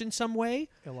attached in some way.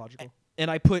 Illogical.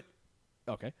 And I put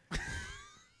okay.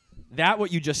 That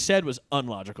what you just said was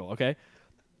unlogical, okay?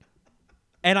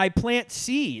 And I plant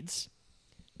seeds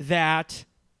that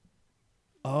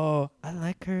I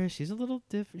like her. She's a little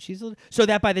different. So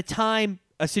that by the time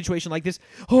a situation like this,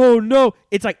 oh no,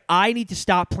 it's like I need to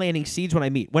stop planting seeds when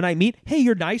I meet. When I meet, hey,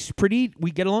 you're nice, pretty,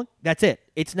 we get along. That's it.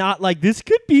 It's not like this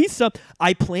could be some.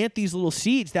 I plant these little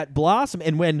seeds that blossom,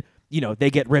 and when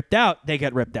they get ripped out, they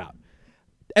get ripped out.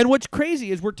 And what's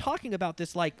crazy is we're talking about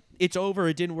this like it's over,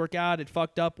 it didn't work out, it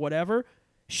fucked up, whatever.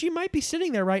 She might be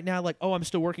sitting there right now like, oh, I'm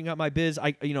still working out my biz.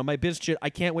 My biz shit. I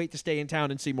can't wait to stay in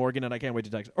town and see Morgan, and I can't wait to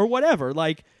text or whatever.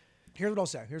 Like, Here's what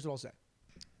I'll say.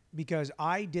 Because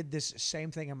I did this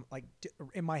same thing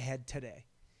in my head today.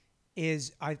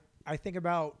 Is I think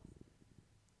about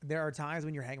there are times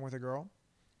when you're hanging with a girl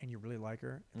and you really like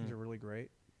her, and things are really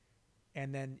great,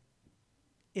 and then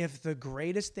if the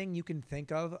greatest thing you can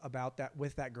think of about that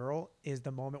with that girl is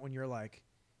the moment when you're like,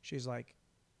 she's like,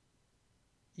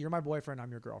 you're my boyfriend,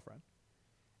 I'm your girlfriend.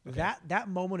 Okay. That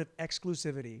moment of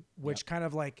exclusivity, which kind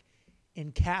of like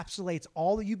encapsulates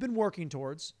all that you've been working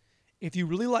towards. If you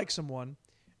really like someone,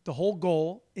 the whole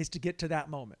goal is to get to that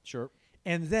moment. sure.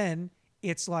 And then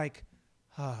it's like,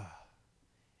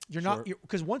 you're not,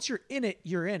 because once you're in it,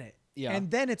 you're in it. Yeah. And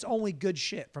then it's only good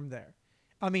shit from there.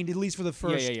 I mean, at least for the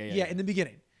first, in the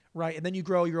beginning, right? And then you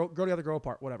grow together, grow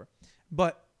apart, whatever.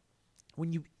 But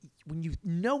when you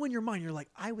know in your mind, you're like,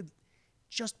 I would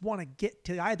just want to get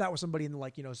to. I had that with somebody in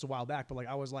it's a while back, but like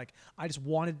I was like, I just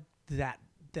wanted that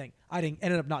thing. I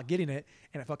ended up not getting it,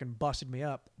 and it fucking busted me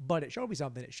up. But it showed me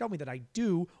something. It showed me that I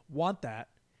do want that,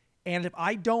 and if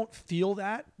I don't feel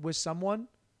that with someone,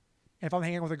 if I'm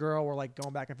hanging with a girl or like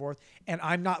going back and forth, and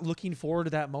I'm not looking forward to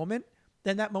that moment,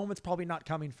 then that moment's probably not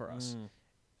coming for us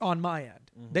on my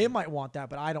end. Mm-hmm. They might want that,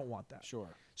 but I don't want that. Sure.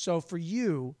 So for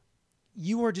you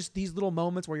are just these little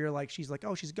moments where you're like, she's like,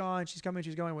 oh, she's gone, she's coming,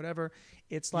 she's going, whatever.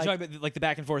 It's like, you're talking about like the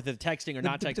back and forth of texting or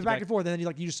not texting. The back and forth, and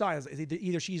then you decide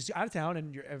either she's out of town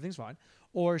and everything's fine,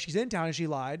 or she's in town and she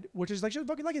lied, which is like she doesn't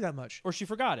fucking like you that much, or she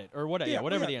forgot it, or whatever.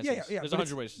 Whatever the answer is. There's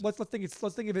 100 ways. Let's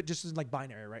think of it just as like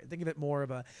binary, right? Think of it more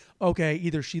of a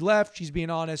either she left, she's being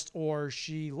honest, or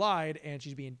she lied and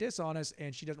she's being dishonest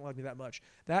and she doesn't like me that much.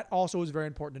 That also is very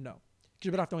important to know.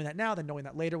 You're better off knowing that now than knowing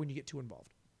that later when you get too involved.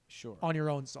 Sure. On your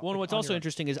own song. Well, what's also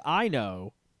interesting is I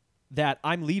know that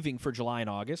I'm leaving for July and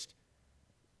August.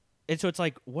 And so it's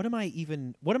like, what am I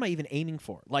even aiming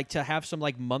for? Like to have some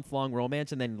like month-long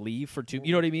romance and then leave for 2,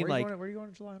 you know what I mean? Where are you going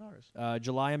in July and August?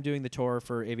 July I'm doing the tour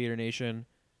for Aviator Nation,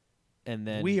 and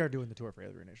then we are doing the tour for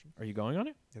Aviator Nation. Are you going on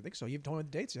it? I think so. You haven't told me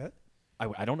the dates yet.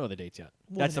 I don't know the dates yet.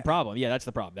 Well, that's the problem. Yeah, that's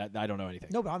the problem. That I don't know anything.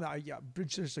 No, but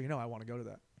just so you know, I want to go to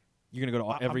that. You're gonna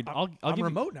go to every. I'm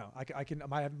remote now. I can.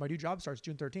 My new job starts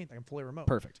June 13th. I'm fully remote.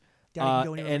 Perfect. Daddy can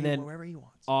go and then wherever he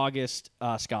wants. August,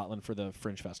 Scotland for the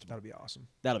Fringe Festival. That'll be awesome.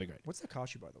 That'll be great. What's that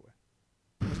cost you, by the way?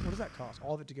 What does that cost?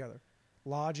 All of it together,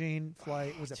 lodging,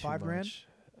 flight. Was it $5,000?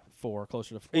 4,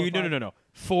 closer to 4. 4 or 5? No.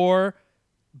 4,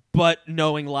 but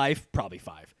knowing life, probably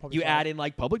 5. Probably you 5. add in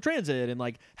like public transit and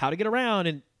like how to get around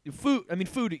and food. I mean,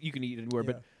 food you can eat anywhere,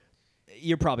 but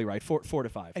You're probably right. Four to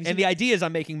five. And And see- the idea is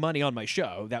I'm making money on my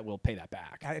show that will pay that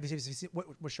back.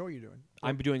 What show are you doing?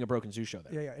 I'm doing a Broken Zoo show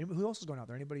there. Yeah. And who else is going out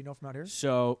there? Anybody know from out here?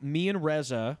 So me and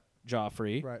Reza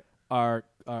Joffrey Right. are.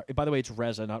 By the way, it's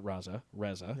Reza, not Raza.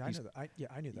 Reza. Yeah, I He's- know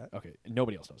that. I knew that. Okay,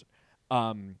 nobody else knows it.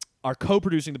 Are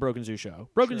co-producing the Broken Zoo show.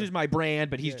 Broken Sure. Zoo's my brand,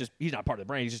 but Yeah. he's not part of the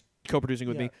brand. He's just co-producing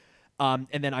with Yeah. me.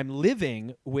 And then I'm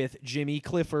living with Jimmy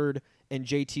Clifford and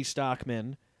JT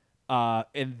Stockman,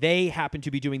 and they happen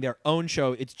to be doing their own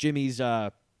show. It's Jimmy's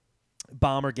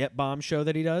Bomb or Get Bomb show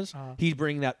that he does. Uh-huh. He's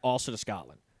bringing that also to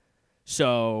Scotland.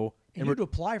 So And you had to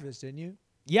apply for this, didn't you?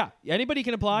 yeah, anybody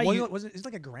can apply. Isn't it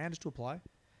like $1,000 just to apply?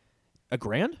 A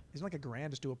grand? Isn't it like $1,000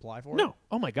 just to apply for it? No.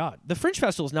 Oh my God. The Fringe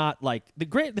Festival is not like the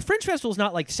Fringe Festival is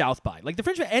not like South by. Like the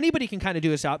Fringe, anybody can kind of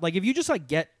do a South. Like if you just like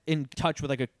get in touch with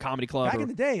like a comedy club. Back or, in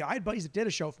the day, I had buddies that did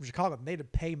a show from Chicago, and they had to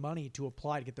pay money to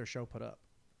apply to get their show put up.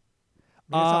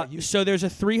 I mean, that's how it used so there's a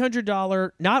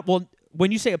 $300 not well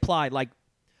when you say apply like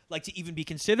to even be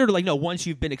considered or like no once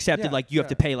you've been accepted Yeah, like you have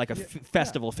to yeah, pay like a yeah,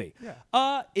 festival fee.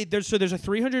 Yeah. There's a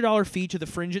 $300 fee to the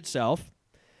Fringe itself.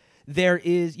 There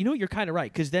is you're kind of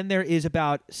right because then there is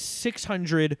about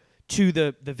 $600 to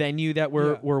the venue that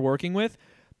we're working with,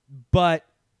 but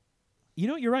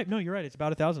you're right. No, you're right. It's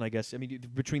about $1,000, I guess. I mean,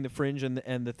 between the Fringe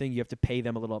and the thing, you have to pay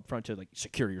them a little upfront to like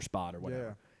secure your spot or whatever.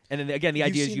 Yeah. And then again, the You've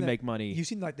idea is seen you that- make money. You've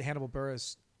seen like the Hannibal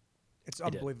Buress. It's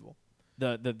did. unbelievable.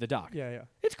 The doc. Yeah.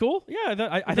 It's cool. Yeah, I No,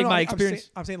 think no, my I'm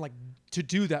experience. I'm saying like to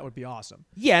do that would be awesome.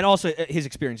 Yeah, and also his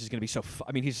experience is going to be so.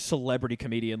 I mean, he's a celebrity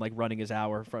comedian, like running his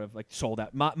hour in front of like sold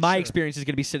out. My Sure. experience is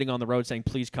going to be sitting on the road saying,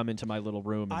 "Please come into my little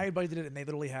room." and- I had buddies that did it, and they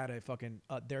literally had a fucking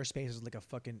their space is like a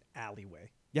fucking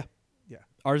alleyway. yeah, Yeah.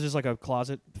 ours is like a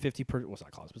closet, 50 per. Well, it's not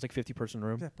a closet, but it's like 50-person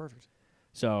room. Yeah, perfect.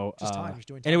 So Just time, just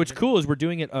doing and time, what's yeah. cool is we're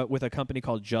doing it with a company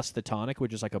called Just the Tonic,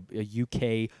 which is like a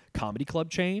UK comedy club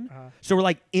chain. So we're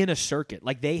like in a circuit.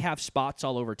 Like they have spots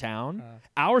all over town.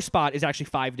 Our spot is actually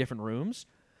 5 different rooms.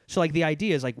 So like the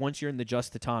idea is like once you're in the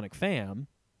Just the Tonic fam,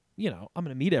 I'm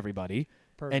gonna meet everybody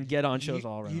Perfect. and get on shows you,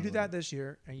 all around. You do the that world. this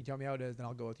year, and you tell me how it is, then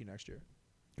I'll go with you next year.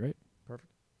 Great. Perfect.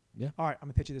 Yeah. All right, I'm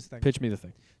gonna pitch you this thing. Pitch me the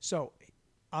thing. So,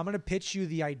 I'm gonna pitch you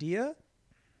the idea,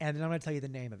 and then I'm gonna tell you the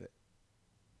name of it,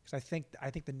 because I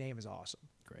think the name is awesome,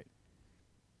 Great.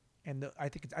 and I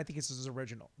think this is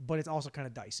original, but it's also kind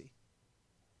of dicey.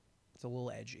 It's a little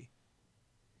edgy.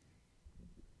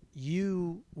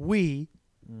 We,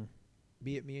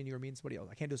 be it me and you or me and somebody else.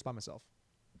 I can't do this by myself.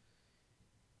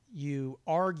 You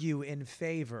argue in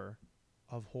favor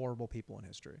of horrible people in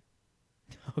history.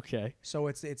 Okay. So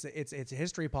it's a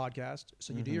history podcast.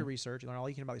 So you do your research, you learn all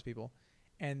you can about these people,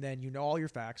 and then you know all your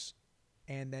facts,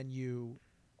 and then you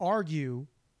argue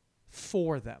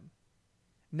for them.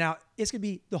 Now it's gonna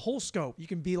be the whole scope. You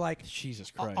can be like,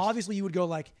 Jesus Christ. obviously you would go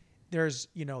like, there's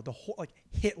the whole like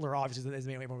Hitler obviously is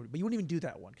the main one, but you wouldn't even do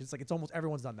that one because it's almost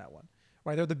everyone's done that one,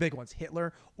 right? They're the big ones,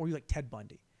 Hitler, or you like Ted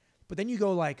Bundy, but then you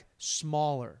go like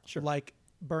smaller, Sure. like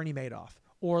Bernie Madoff,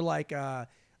 or like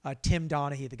Tim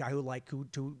Donaghy, the guy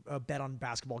who bet on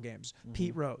basketball games,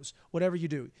 Pete Rose, whatever you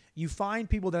do, you find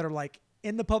people that are like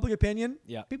in the public opinion,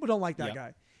 Yeah. people don't like that Yeah.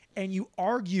 guy, and you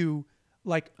argue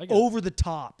like I get it. over the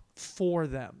top for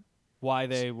them. Why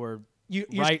they were You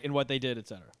right in what they did,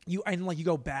 etc. you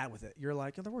go bad with it. You're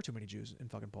like, there were too many Jews in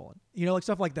fucking Poland. Like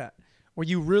stuff like that, where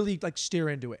you really like steer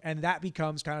into it, and that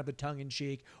becomes kind of the tongue in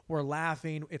cheek. We're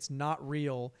laughing. It's not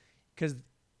real, because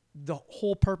the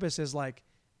whole purpose is like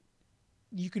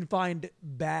you can find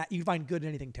good in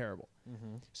anything terrible.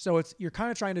 So you're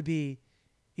kind of trying to be,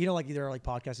 like there are like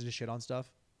podcasts that just shit on stuff,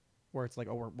 where it's like,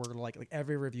 oh, we're gonna like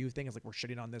every review thing is like we're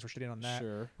shitting on this, we're shitting on that,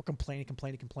 Sure. we're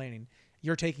complaining.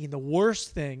 You're taking the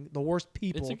worst thing, the worst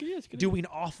people it's good. doing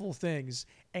awful things,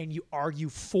 and you argue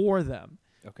for them.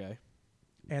 Okay.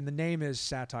 And the name is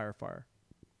Satire Fire.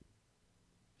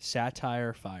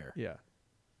 Satire Fire. Yeah,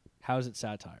 How is it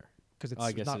satire? because it's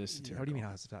I guess not, it is How do you mean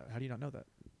how do you not know that?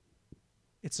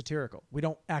 It's satirical. We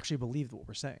don't actually believe what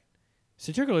we're saying.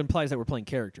 Satirical implies that we're playing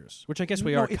characters, which I guess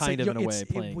we No, are it's kind of in a way it's-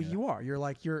 playing. well, you are. You're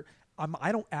like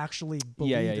I don't actually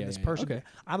believe yeah, in yeah, this yeah. person. Okay.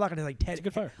 I'm not gonna like Ted. It's a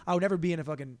good fire. I would never be in a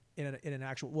fucking in an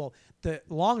actual. Well, the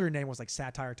longer name was like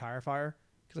Satire Tire Fire,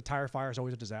 because a tire fire is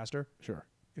always a disaster. Sure.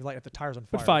 If the tire's on fire.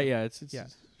 But fire, yeah, it's but it's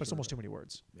sure. almost too many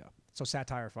words. Yeah. So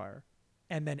Satire Fire.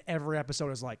 And then every episode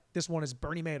is like, this one is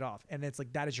Bernie Madoff. And it's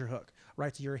like, that is your hook,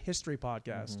 right? So you're a history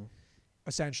podcast,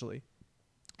 essentially.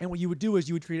 And what you would do is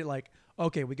you would treat it like,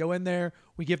 okay, we go in there,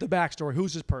 we give the backstory.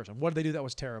 Who's this person? What did they do that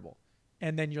was terrible?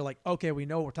 And then you're like, okay, we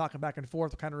know we're talking back and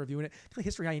forth. We're kind of reviewing it. Like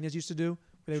History Hyenas used to do.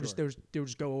 Where they would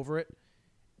just go over it.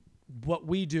 What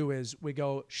we do is we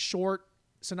go short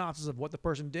synopsis of what the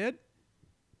person did.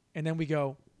 And then we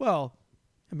go, well,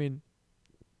 I mean,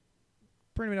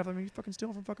 premium enough. I mean, you fucking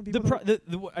steal from fucking The,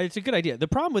 people. it's a good idea. The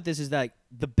problem with this is that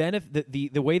the benefit,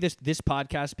 the way this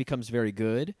podcast becomes very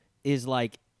good is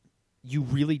like you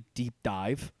really deep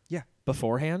dive Yeah.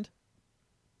 beforehand.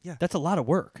 Yeah. That's a lot of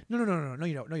work. No, you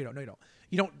don't.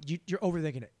 You're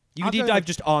overthinking it. You I'm deep talking dive like,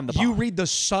 just on the you pod. read the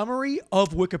summary of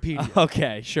Wikipedia,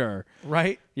 Okay, sure.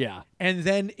 right? Yeah. And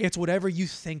then it's whatever you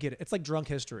think it. It's like drunk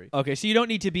history. Okay, so you don't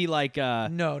need to be like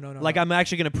No. like I'm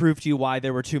actually going to prove to you why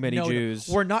there were too many No. Jews.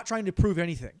 We're not trying to prove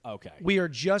anything. Okay. We are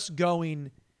just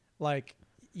going like,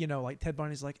 like Ted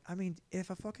Bundy's like, I mean, if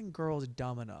a fucking girl is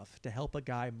dumb enough to help a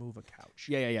guy move a couch,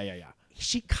 Yeah.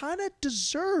 she kind of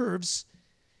deserves,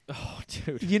 Oh,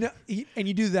 dude. and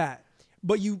you do that.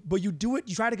 But you do it.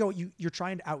 You try to go. You're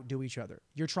trying to outdo each other.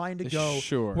 You're trying to go.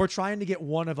 Sure. We're trying to get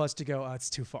one of us to go. It's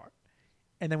too far,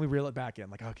 and then we reel it back in.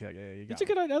 Like, okay, yeah, you got It's a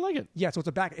good idea. I like it. Yeah, so it's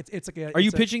a back. It's like a. Are you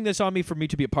it's a- pitching this on me for me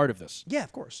to be a part of this? Yeah,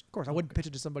 of course. I wouldn't pitch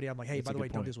it to somebody. I'm like, hey, That's by a the way,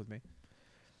 good don't point. do this with me.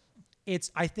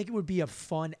 I think it would be a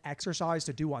fun exercise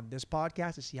to do on this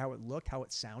podcast to see how it looked, how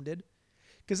it sounded.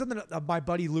 Because something my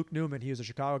buddy Luke Newman, he was a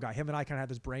Chicago guy. Him and I kind of had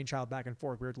this brainchild back and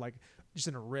forth. We were like just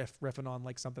in a riffing on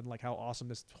like something like how awesome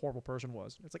this horrible person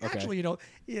was. It's like Okay. actually,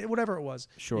 whatever it was.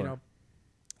 Sure.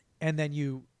 And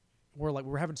then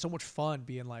we're having so much fun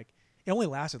being like, it only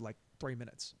lasted like 3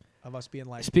 minutes of us being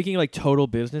like, Speaking like total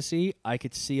businessy, I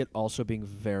could see it also being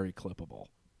very clippable.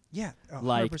 yeah,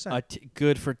 100%. Like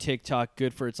good for TikTok,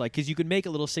 good for it's like because you could make a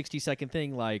little 60-second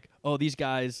thing like, oh, these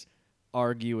guys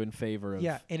argue in favor of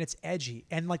Yeah, and it's edgy.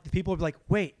 And like the people would be like,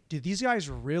 wait, do these guys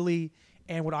really?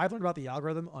 And what I've learned about the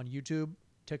algorithm on YouTube,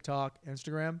 TikTok,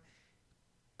 Instagram,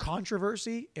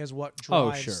 controversy is what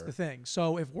drives sure. the thing.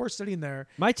 So if we're sitting there,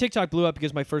 My TikTok blew up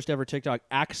because my first ever TikTok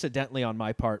accidentally on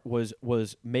my part was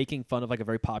making fun of like a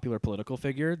very popular political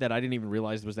figure that I didn't even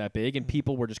realize was that big, and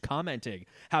people were just commenting,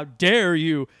 "How dare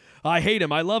you? I hate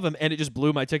him. I love him," and it just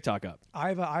blew my TikTok up. I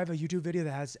have a YouTube video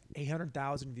that has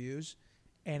 800,000 views,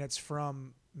 and it's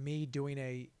from me doing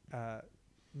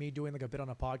like a bit on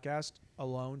a podcast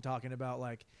alone, talking about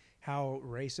like how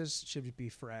racists should be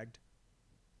fragged.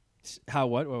 How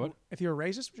what? If you're a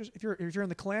racist, if you're in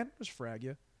the Klan, just frag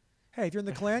you. Hey, if you're in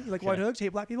the Klan, you like Okay. white hoods, hate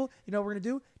black people. You know what we're gonna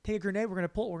do? Take a grenade. We're gonna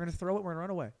pull it. We're gonna throw it. We're gonna run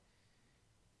away.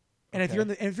 And if Okay. you're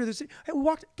the hey, we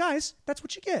walked, guys. That's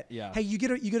what you get. Yeah. Hey, you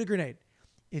get a grenade.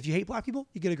 If you hate black people,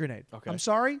 you get a grenade. Okay. I'm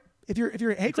sorry. If you're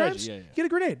hate It's crimes, edgy, yeah. you get a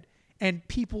grenade. And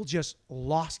people just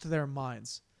lost their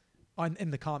minds in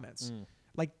the comments.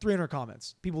 Like 300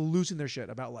 comments. People losing their shit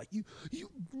about like you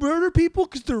murder people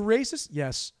because they're racist.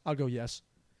 Yes, I'll go yes.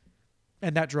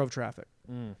 And that drove traffic.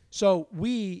 So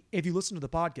if you listen to the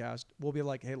podcast, we'll be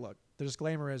like, hey, look, the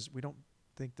disclaimer is we don't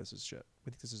think this is shit.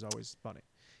 We think this is always funny.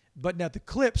 But now the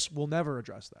clips will never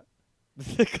address that.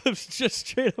 The clip's just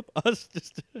straight up us.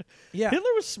 Yeah. Hitler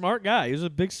was a smart guy. He was a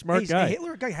big smart Hey, guy.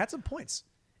 Hitler guy had some points.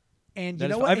 And That you is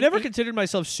know fu- what? I've And- never and- considered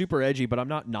myself super edgy, but I'm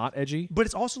not edgy. But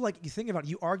it's also like, you think about it,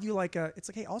 you argue like, it's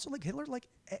like, hey, also like Hitler, like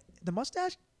the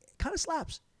mustache kind of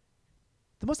slaps.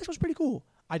 The mustache was pretty cool.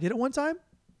 I did it one time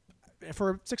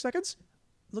for 6 seconds.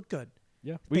 Looked good.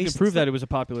 Yeah, we can Face- prove that it was a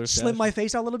popular. Slim my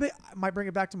face out a little bit. I might bring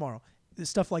it back tomorrow.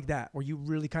 Stuff like that, where you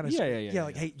really kind of Yeah,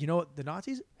 like, yeah. hey, you know what? The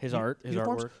Nazis, His u- art, his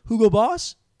uniforms, artwork. Hugo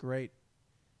Boss, great.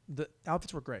 The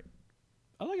outfits were great.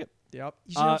 I like it. Yep.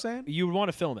 You see what I'm saying? You would want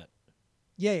to film it.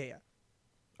 Yeah.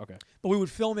 Okay. But we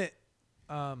would film it.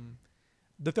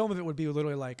 The film of it would be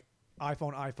literally like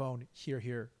iPhone,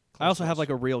 here. I also close, have close. like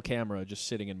a real camera just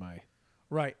sitting in my.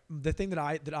 Right. The thing that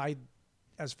I,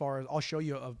 as far as I'll show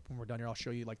you when we're done here, I'll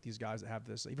show you like these guys that have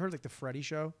this. You've heard like the Freddy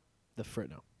show? The frit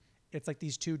no. It's like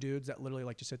these two dudes that literally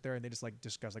like just sit there and they just like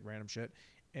discuss like random shit,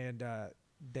 and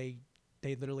they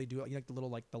literally do like the little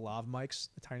like the lav mics,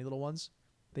 the tiny little ones.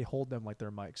 They hold them like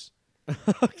they're mics,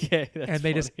 Okay. That's and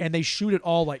they funny. and they shoot it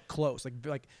all like close,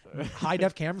 like high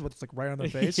def cameras, but it's like right on their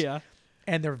face. Yeah.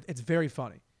 And it's very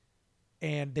funny.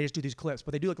 And they just do these clips,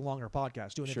 but they do like a longer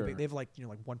podcast. Sure. They have like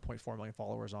 1.4 million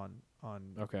followers on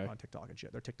Okay. on TikTok and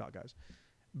shit. They're TikTok guys.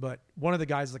 But one of the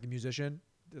guys is like a musician,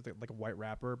 like a white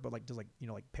rapper, but like does like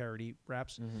like parody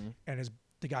raps. Mm-hmm. And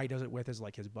the guy he does it with is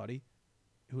like his buddy,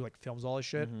 who like films all his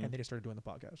shit. Mhm. And they just started doing the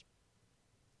podcast.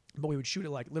 But we would shoot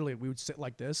it like literally, we would sit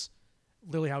like this,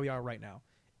 literally how we are right now,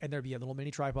 and there'd be a little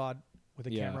mini tripod with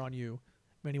a Yeah. camera on you,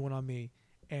 mini one on me.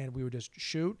 And we would just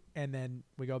shoot, and then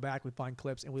we go back, we find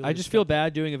clips, and we. I just feel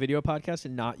bad doing a video podcast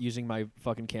and not using my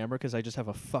fucking camera because I just have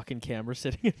a fucking camera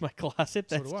sitting in my closet.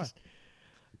 So That's do I. just,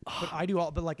 But I do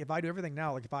all. But like, if I do everything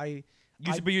now, like if I,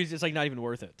 it's like not even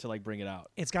worth it to like bring it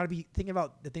out. it's got to be thinking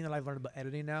about the thing that I've learned about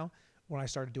editing now. When I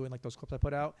started doing like those clips I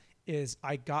put out, is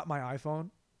I got my iPhone.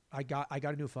 I got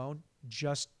a new phone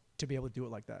just to be able to do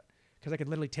it like that, because I could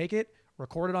literally take it,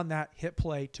 recorded on that, hit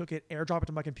play, took it, airdrop it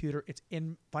to my computer. It's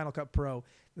in Final Cut Pro.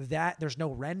 There's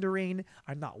no rendering.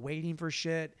 I'm not waiting for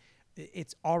shit.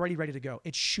 It's already ready to go.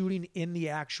 It's shooting in the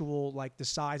actual, like the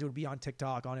size it would be on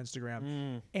TikTok, on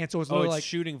Instagram. And so it's literally like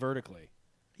shooting vertically.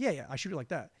 Yeah, I shoot it like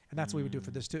that. And that's what we would do for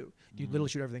this too. You literally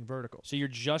shoot everything vertical. So you're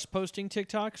just posting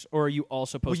TikToks, or are you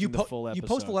also posting the full episode? You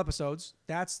post full episodes.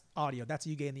 That's audio. That's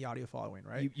you gain the audio following,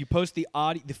 right? You post the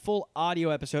full audio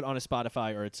episode on a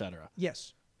Spotify or etc.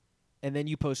 Yes. And then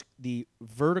you post the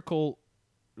vertical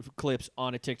clips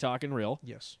on a TikTok and Reel.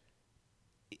 Yes.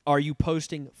 Are you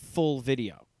posting full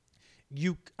video?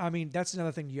 I mean, that's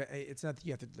another thing. It's not that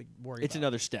you have to like worry about. It's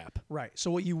another step. Right. So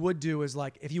what you would do is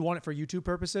like, if you want it for YouTube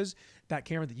purposes, that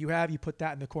camera that you have, you put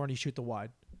that in the corner, you shoot the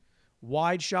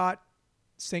wide shot,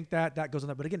 sync that goes on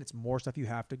that. But again, it's more stuff you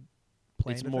have to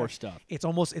play. It's more stuff.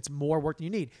 It's more work than you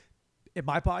need. In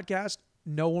my podcast,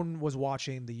 no one was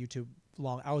watching the YouTube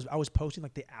long. I was posting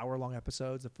like the hour-long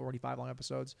episodes, the 45-long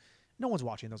episodes. No one's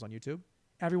watching those on YouTube.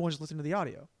 Everyone's just listening to the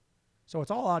audio. So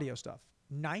it's all audio stuff.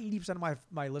 90% of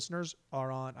my listeners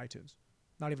are on iTunes,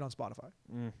 not even on Spotify.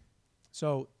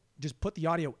 So just put the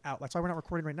audio out. That's why we're not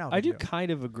recording right now. I do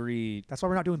kind of agree. That's why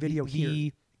we're not doing video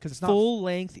here, because it's not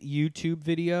full-length YouTube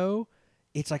video.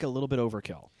 It's like a little bit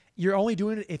overkill. You're only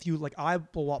doing it if you like. I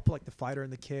will put like the Fighter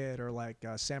and the Kid or like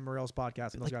Sam Morril's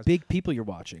podcast and those like guys. Big people you're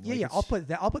watching. Yeah, I'll put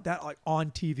that like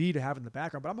on TV to have in the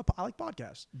background. But I like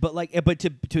podcasts. But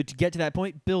to get to that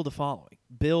point, build a following,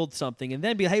 build something, and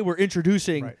then be hey, we're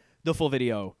introducing the full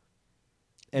video,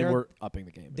 and we're upping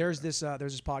the game. There's this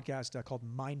podcast called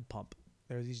Mind Pump.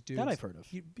 There's these dudes that I've heard of.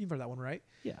 You've heard that one, right?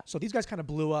 Yeah. So these guys kind of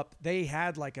blew up. They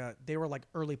had they were like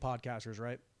early podcasters,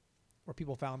 right? Where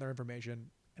people found their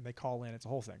information and they call in. It's a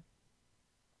whole thing.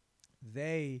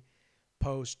 They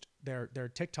post their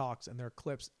TikToks and their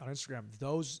clips on Instagram.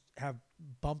 Those have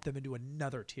bumped them into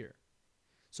another tier.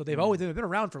 So they've been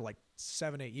around for like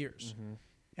 7-8 years.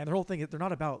 And their whole thing is they're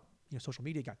not about social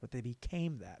media guys, but they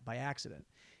became that by accident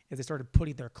as they started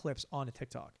putting their clips onto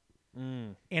TikTok.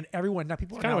 And everyone now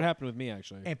people it's kind of what happened with me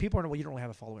actually. And people are you don't really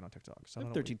have a following on TikTok. So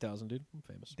 13,000, dude. I'm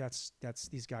famous. That's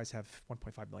these guys have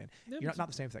 1.5 million. Yeah, You're not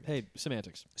the same thing. Hey,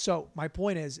 semantics. So my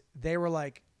point is they were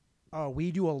like, oh,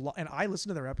 we do a lot, and I listen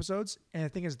to their episodes, and the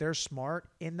thing is they're smart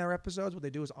in their episodes. What they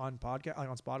do is on podcast, like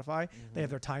on Spotify, they have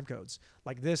their time codes.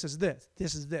 Like this is this,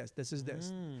 this is this, this is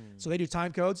this. So they do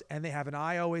time codes, and they have an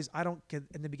I don't get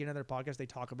in the beginning of their podcast. They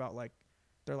talk about like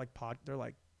they're like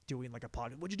doing like a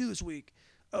podcast. What'd you do this week?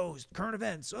 Oh, current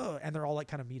events. Oh, and they're all like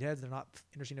kind of meatheads. They're not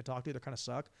interesting to talk to. They're kind of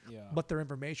suck. Yeah. But their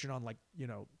information on like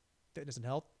fitness and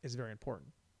health is very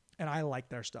important, and I like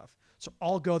their stuff. So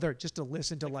I'll go there just to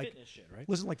listen to like fitness shit, right?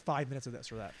 listen to like 5 minutes of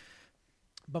this or that.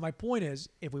 But my point is,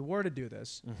 if we were to do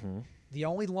this, the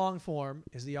only long form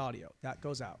is the audio that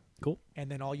goes out. Cool. And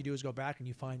then all you do is go back and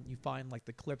you find like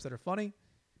the clips that are funny,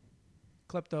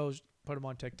 clip those, put them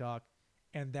on TikTok,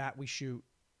 and that we shoot.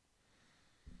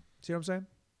 See what I'm saying?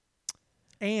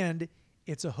 And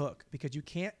it's a hook because you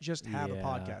can't just have a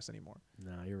podcast anymore.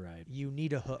 No, you're right. You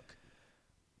need a hook.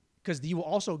 Because you will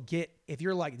also get, if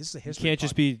you're like, this is a history. You can't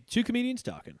just be two comedians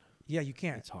talking. Yeah, you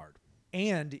can't. It's hard.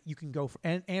 And you can go for,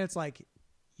 and it's like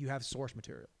you have source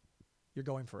material. You're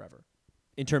going forever.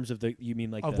 In terms of you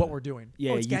mean like what we're doing.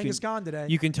 Yeah, it's Genghis Khan today.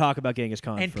 You can talk about Genghis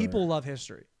Khan. And people love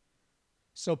history.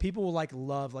 So people will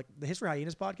love the History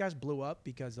Hyenas podcast blew up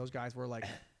because those guys were like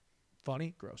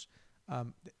funny, gross.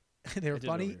 They were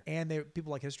funny and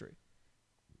people like history.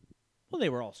 Well, they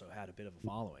were also had a bit of a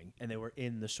following, and they were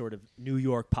in the sort of New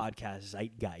York podcast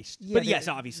zeitgeist. Yeah, but yes,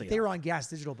 obviously they were on Gas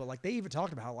Digital, but like they even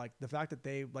talked about how the fact that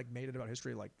they made it about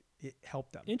history, it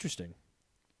helped them. Interesting.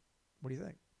 What do you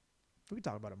think? We can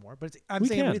talk about it more, but I'm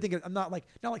saying, what do you think? I'm not like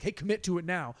hey, commit to it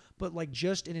now, but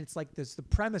it's like this. The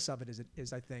premise of it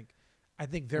is I think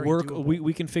very doable.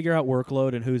 We can figure out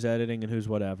workload and who's editing and who's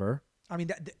whatever. I mean,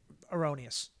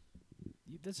 erroneous.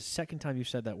 That's the second time you've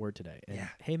said that word today. And yeah.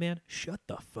 Hey, man, shut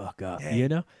the fuck up. Hey, you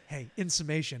know? Hey, in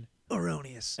summation,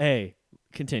 erroneous. Hey,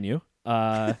 continue.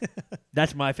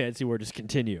 That's my fancy word is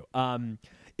continue.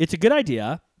 It's a good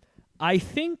idea. I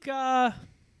think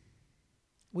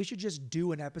we should just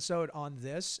do an episode on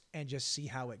this and just see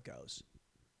how it goes.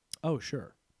 Oh,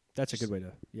 sure. That's a good way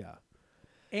to, yeah.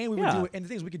 And we would do it, and the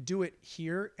thing is, we could do it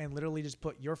here and literally just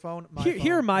put your phone, my phone.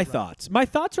 Here are my thoughts. My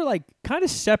thoughts are kind of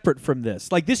separate from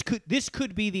this. Like this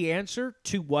could be the answer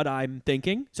to what I'm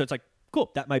thinking. So it's like,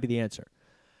 cool, that might be the answer.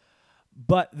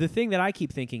 But the thing that I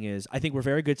keep thinking is, I think we're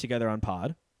very good together on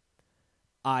pod.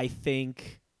 I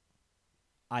think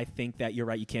that you're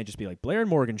right. You can't just be like Blair and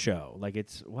Morgan show. Like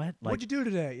it's what? Like, what'd you do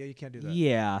today? Yeah, you can't do that.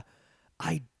 Yeah,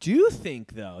 I do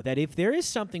think though that if there is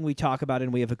something we talk about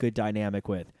and we have a good dynamic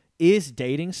with, is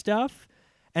dating stuff.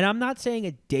 And I'm not saying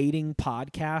a dating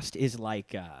podcast is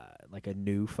like a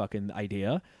new fucking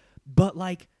idea, but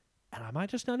like, and I might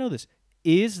just not know this.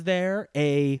 Is there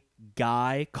a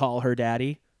guy call her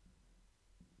daddy?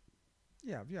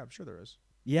 Yeah, I'm sure there is.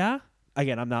 Yeah.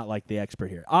 Again, I'm not like the expert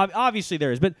here. Obviously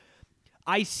there is, but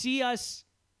I see us.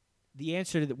 The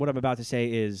answer to what I'm about to say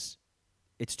is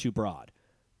it's too broad.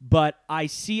 But I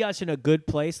see us in a good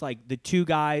place, like the two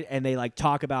guys, and they like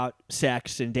talk about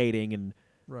sex and dating and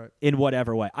Right. in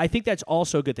whatever way. I think that's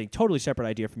also a good thing. Totally separate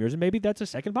idea from yours, and maybe that's a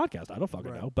second podcast. I don't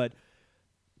fucking know, but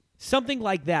something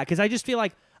like that, because I just feel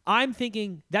like I'm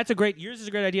thinking yours is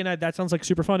a great idea, and that sounds like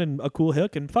super fun and a cool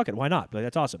hook, and fuck it, why not? Like,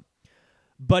 that's awesome.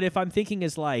 But if I'm thinking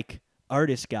as like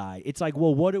artist guy, it's like,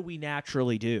 well, what do we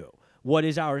naturally do? What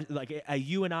is our, like,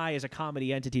 you and I as a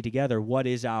comedy entity together, what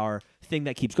is our thing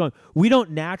that keeps going? We don't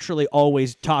naturally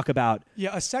always talk about.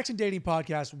 Yeah, a sex and dating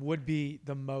podcast would be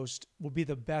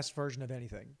the best version of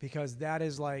anything, because that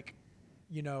is like,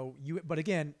 but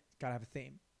again, gotta have a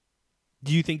theme.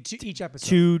 Do you think To each episode.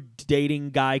 two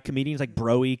dating guy comedians, like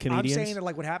bro-y comedians? I'm saying that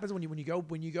like what happens when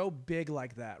you go big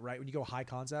like that, right? When you go high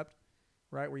concept,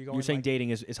 right? Where you go. You're saying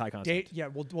dating is high concept.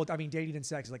 Well, I mean, dating and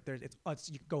sex, like you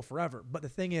can go forever. But the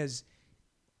thing is,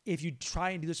 if you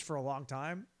try and do this for a long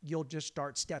time, you'll just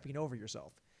start stepping over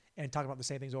yourself and talking about the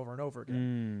same things over and over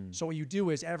again. So what you do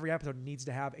is every episode needs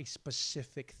to have a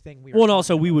specific thing. Well, and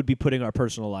also we would be putting our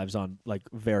personal lives on like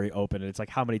very open, and it's like,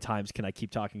 how many times can I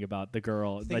keep talking about the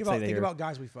girl? Think about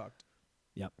guys we fucked.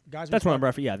 Yep. That's what I'm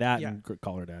referring. Yeah, that Yeah. and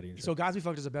call her daddy. And So guys we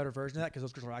fucked is a better version of that, because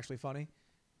those girls are actually funny.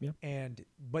 Yeah.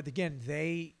 But again,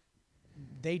 they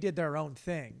did their own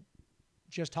thing,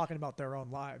 just talking about their own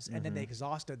lives, and then they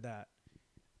exhausted that,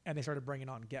 and they started bringing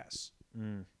on guests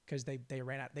because they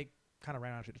kind of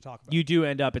ran out of shit to talk about. You do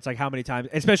end up. It's like, how many times,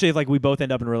 especially if like we both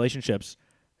end up in relationships.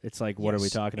 It's like, what are we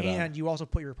talking about? And you also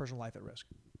put your personal life at risk,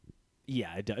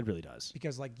 yeah, it really does.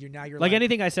 because like you're Like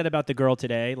anything I said about the girl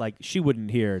today, like she wouldn't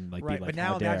hear and like right. be like, But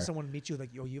how now dare. someone meets you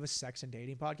like, yo, you have a sex and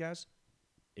dating podcast.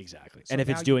 Exactly. So And if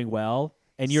now it's you- doing well,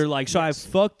 and you're like, so Yes. I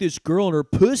fucked this girl and her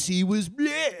pussy was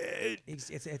bleh.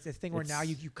 It's a thing where now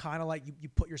you kind of like you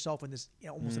put yourself in this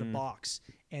almost in a box,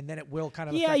 and then it will kind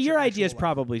of Yeah, affect your idea is actual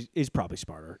life. probably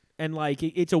smarter, and like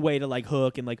it's a way to like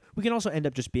hook, and like we can also end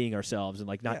up just being ourselves, and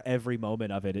like not Yeah. every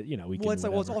moment of it, we can. Well, it's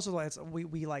whatever. also like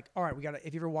we like, all right, we got to.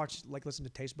 If you ever watch like listen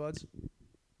to Taste Buds,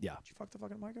 Yeah. did you fuck the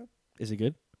fucking mic up? Is it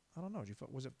good? I don't know.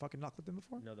 Was it fucking not clipped in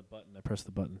before? No, the button. I pressed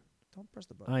the button. Don't press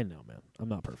the button, I know, man. I'm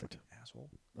not perfect. asshole.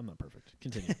 I'm not perfect.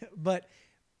 Continue. But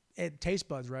at Taste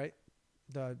Buds, right?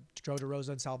 The Joe DeRosa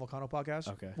and Sal Vulcano podcast,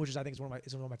 Okay. which I think is one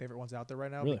of my favorite ones out there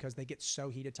right now, Really? because they get so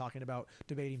heated talking about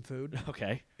debating food,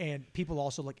 Okay. and people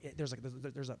also like there's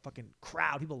a fucking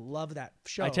crowd. People love that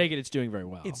show. I take it it's doing very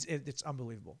well. It's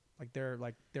unbelievable.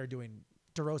 They're doing.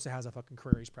 DeRosa has a fucking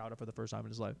career he's proud of for the first time in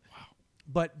his life. Wow.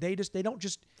 But they don't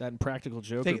just that Impractical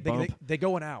Joke they, or bump. they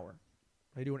go an hour.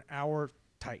 They do an hour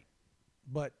tight.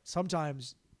 But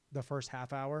sometimes the first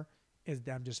half hour is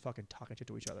them just fucking talking shit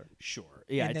to each other. Sure.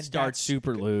 Yeah, And it then starts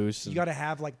super loose. You got to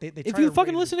have like they if try you to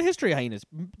fucking rate it- listen to History Hyenas,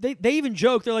 they even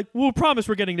joke. They're like, "We'll promise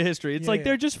we're getting to history." It's Yeah, like yeah.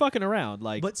 they're just fucking around.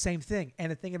 Like, But same thing.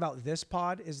 And the thing about this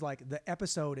pod is like the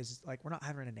episode is like we're not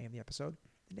having to name the episode.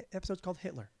 The episode's called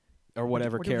Hitler. or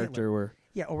whatever we're doing character Hitler. we're.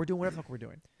 Yeah, or we're doing whatever the fuck we're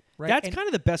doing. Right? That's And- kind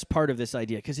of the best part of this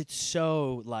idea because it's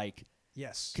so like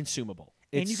yes. consumable.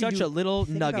 And It's you can such do- a little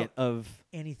think nugget about- of.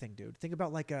 Anything, dude. Think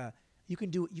about like you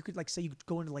could like say you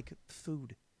go into like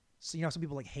food. So some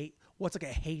people like hate what's like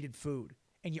a hated food,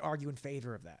 and you argue in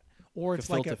favor of that. Or it's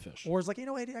like Gefilte fish. or it's like hey,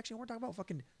 actually we're talking about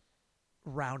fucking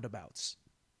roundabouts.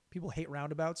 People hate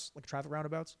roundabouts, like traffic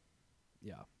roundabouts.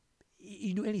 Yeah.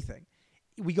 You do anything.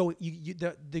 We go.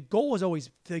 The goal is always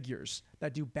figures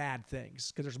that do bad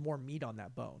things because there's more meat on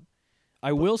that bone.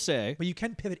 I will say. But you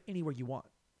can pivot anywhere you want.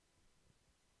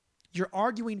 You're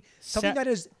arguing something that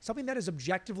is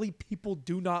objectively people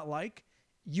do not like.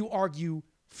 You argue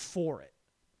for it.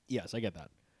 Yes, I get that.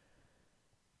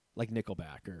 Like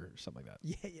Nickelback or something like that.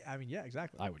 Yeah, I mean, yeah,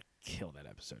 exactly. I would kill that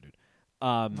episode, dude.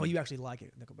 Well, you actually like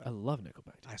it, I Nickelback. love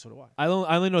Nickelback. Dude. So do I. I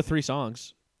only know 3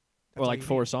 songs, That's or all like you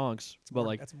 4 need. songs, but more-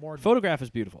 like that's more- Photograph is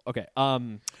beautiful. Okay.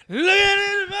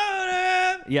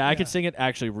 Yeah, I could sing it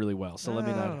actually really well. So let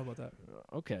me I not. don't know about that.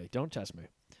 Okay, don't test me.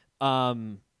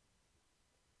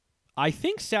 I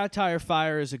think Satire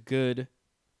Fire is a good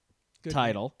Good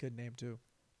title. Name. Good name too.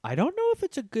 I don't know if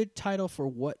it's a good title for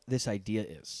what this idea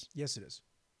is. Yes, it is.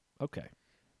 Okay.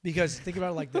 Because think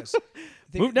about it like this.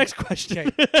 Move next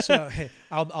question. Okay, so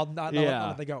I'll not Yeah.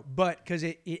 let they go. But because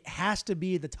it has to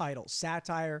be the title.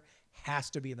 Satire has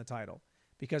to be in the title.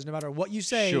 because no matter what you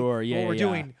say, Sure, yeah, what we're yeah.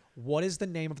 doing, what is the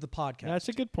name of the podcast? That's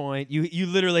a good point. You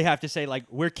literally have to say like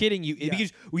we're kidding you Yeah.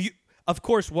 because of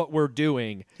course what we're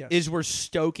doing Yes. is we're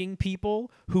stoking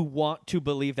people who want to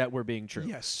believe that we're being true.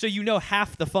 Yes. So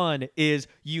half the fun is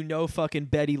fucking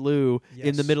Betty Lou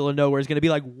in the Yes. middle of nowhere is going to be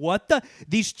like what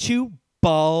these two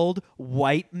bald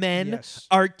white men Yes.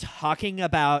 are talking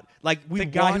about like we the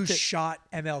guy who want to, shot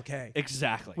MLK.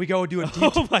 exactly. We go do a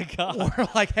deep Oh my god. We're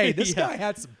like, hey, this Yeah. guy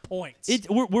had some points.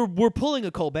 We're pulling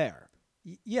a Colbert.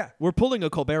 Yeah. We're pulling a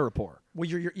Colbert Report. Well,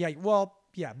 you're yeah. Well,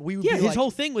 yeah. But we would Yeah, be his like, whole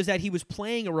thing was that he was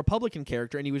playing a Republican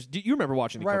character, and you remember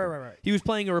watching the Right, Colbert? right. He was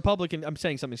playing a Republican. I'm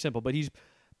saying something simple, but he's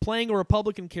playing a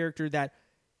Republican character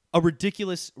a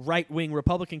ridiculous right-wing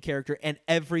Republican character, and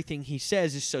everything he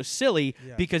says is so silly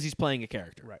Yeah. because he's playing a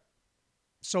character. right.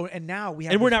 So and now we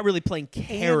have And the we're not really playing and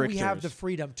characters. we have the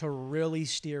freedom to really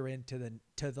steer into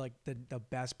the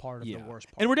best part of the worst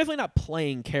part. And we're definitely not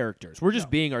playing characters. We're just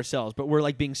No. being ourselves, but we're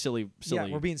like being silly. Yeah,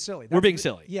 we're being silly. We're being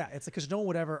silly. Yeah, it's because no one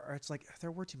would ever. Or it's like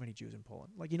there were too many Jews in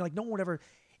Poland. Like like no one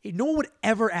would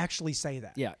ever actually say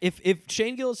that. Yeah, if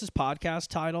Shane Gillis's podcast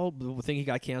title, the thing he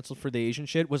got canceled for the Asian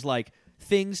shit, was like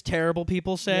things terrible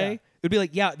people say, Yeah. it would be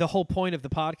like, yeah, the whole point of the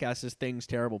podcast is things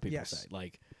terrible people Yes. say,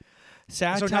 like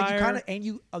satire. So now you kind of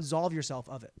you absolve yourself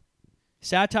of it,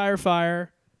 satire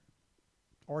fire.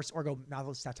 or go now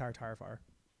let's satire tire fire.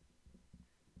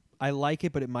 I like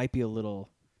it, but it might be a little.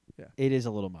 Yeah. It is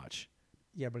a little much.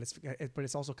 Yeah, but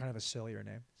it's also kind of a sillier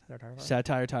name. Satire tire fire.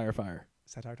 Satire tire fire.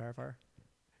 Satire tire fire.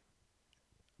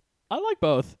 I like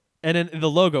both, and then the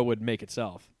logo would make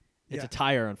itself. It's Yeah. a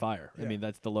tire on fire. I Yeah. mean,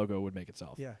 that's the logo would make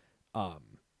itself. Yeah.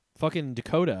 Fucking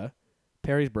Dakota,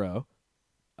 Perry's bro.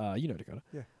 You know Dakota.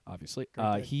 Yeah. Obviously.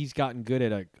 Great kid. He's gotten good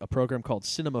at a program called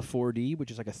Cinema 4D,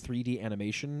 which is like a 3D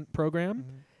animation program.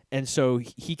 Mhm. And so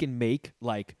he can make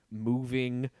like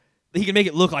he can make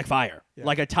it look like fire. Yeah.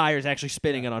 Like a tire's actually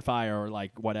spinning Yeah. it on fire or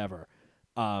like whatever.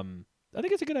 I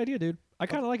think it's a good idea, dude. I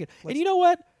kind of like it. And let's- you know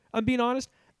what? I'm being honest.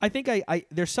 I think I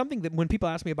there's something that when people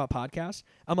ask me about podcasts,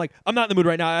 I'm like, I'm not in the mood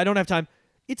right now. I don't have time.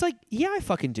 It's like, yeah, I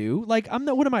fucking do. Like, I'm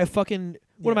not. What am I fucking?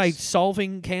 What am I Yes.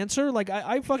 solving cancer? Like,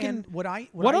 I fucking. And What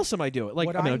else am I doing? Like,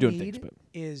 what I mean, I'm doing need things, but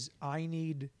is I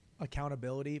need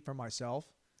accountability for myself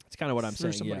it's kind of what I'm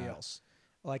through saying. somebody Yeah, else.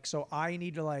 Like, so I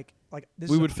need to like this.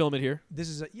 we is would film it here. This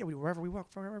is wherever we walk,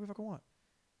 wherever we fucking want.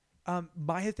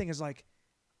 My thing is like,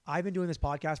 I've been doing this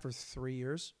podcast for 3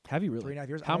 years, Have you really? 3.5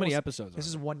 years. How many Almost- episodes? This are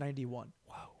is there? 191,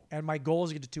 Wow. and my goal is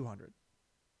to get to 200.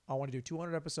 I want to do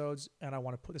 200 episodes, and I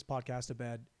want to put this podcast to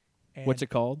bed. And What's it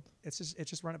called? It's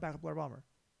just Run It Back with Blair Bomber.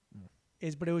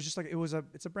 But it was just like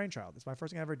it's a brainchild. It's my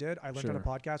first thing I ever did. I learned how to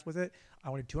Sure. podcast with it. I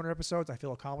wanted 200 episodes. I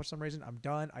feel accomplished for some reason. I'm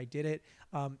done. I did it.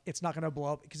 It's not gonna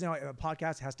blow up because a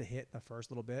podcast has to hit the first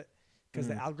little bit because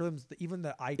the algorithms, even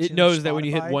the iTunes, It knows that when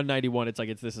you hit Spotify, 191, it's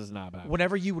like this is not bad.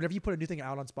 whenever you put a new thing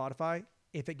out on Spotify,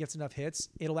 if it gets enough hits,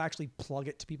 it'll actually plug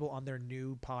it to people on their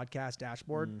new podcast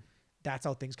dashboard. That's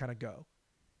how things kind of go.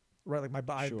 Right,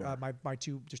 like Sure. my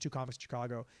two comics in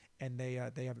Chicago, and they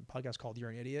have a podcast called You're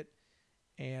an Idiot,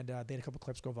 and they had a couple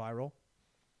clips go viral,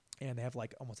 and they have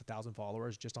like almost 1,000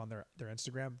 followers just on their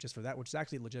Instagram just for that, which is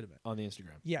actually legitimate. On the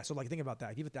Instagram. Yeah, so like think about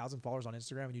that. If you have 1,000 followers on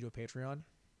Instagram and you do a Patreon,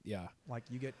 Yeah. like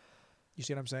you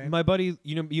see what I'm saying? My buddy,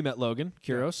 you met Logan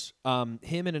Kuros.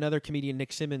 Him and another comedian,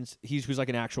 Nick Simmons. Who's like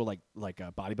an actual like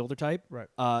a bodybuilder type. Right.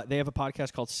 They have a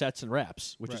podcast called Sets and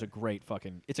Reps, which is Right. a great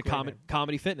fucking. It's a Great name.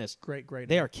 comedy fitness. great.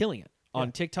 They are killing it on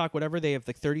Yeah. TikTok. Whatever they have,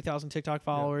 like 30,000 TikTok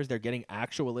followers. They're getting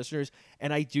actual listeners,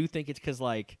 and I do think it's because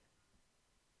like.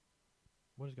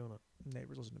 What is going on?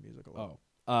 Neighbors listen to music a lot.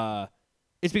 Oh.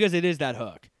 It's because it is that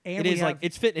hook. And it we is like have-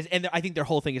 it's fitness, and I think their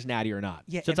whole thing is natty or not.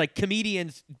 Yeah, So it's like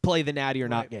comedians play the natty or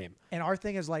not Right. game. And our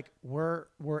thing is like we're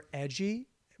edgy,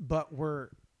 but we're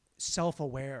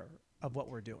self-aware of what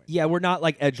we're doing. Yeah, we're not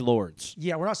like edge lords.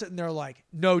 Yeah, we're not sitting there like,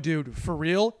 no, dude, for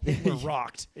real, we're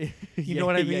rocked. You know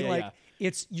what I mean? Like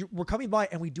we're coming by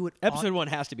and we do it. Episode 1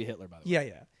 has to be Hitler, by the way.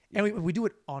 Yeah. And we do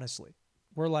it honestly.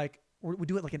 We're like we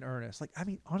do it like in earnest. Like I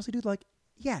mean, honestly, dude, like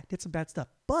yeah, did some bad stuff,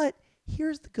 but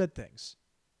here's the good things.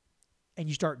 And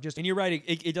you start just And you're right.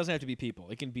 It doesn't have to be people.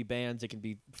 It can be bands. It can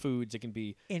be foods. It can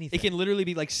be anything. It can literally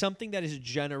be like something that is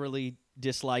generally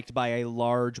disliked by a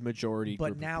large majority. But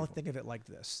group of now people. think of it like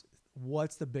this: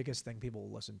 what's the biggest thing people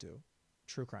will listen to?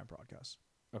 True crime podcasts.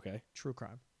 Okay. True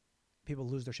crime. People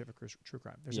lose their shit for true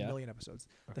crime. There's Yeah. a million episodes.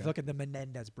 Okay. The fucking the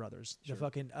Menendez brothers. Sure. The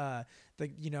fucking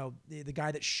the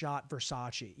guy that shot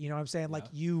Versace. You know what I'm saying? Like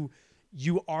Yeah.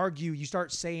 you argue, you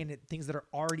start saying things that are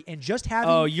already and just having.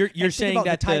 Oh, you're and think saying about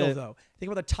that the title the- though.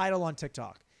 Think about the title on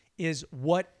TikTok is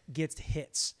what gets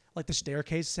hits. Like the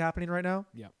staircase is happening right now.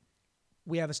 Yeah.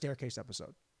 We have a staircase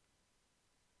episode.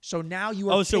 So now you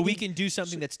are. Oh, so we picking- can do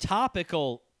something that's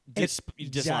topical. Exactly.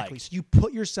 Dislike. So you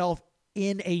put yourself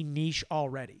in a niche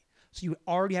already. So you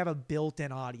already have a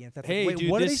built-in audience. That's Hey, like, wait,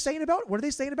 dude, what are they this- saying about? What are they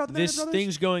saying about the Band of This Brothers?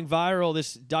 thing's going viral.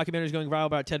 This documentary is going viral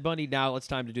about Ted Bundy. Now it's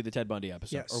time to do the Ted Bundy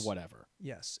episode Yes. or whatever.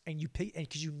 Yes, and you pick, and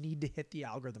because you need to hit the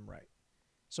algorithm right.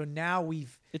 So now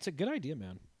we've. It's a good idea,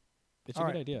 man. It's a All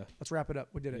good right. idea. Let's wrap it up.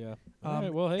 We did it. Yeah. All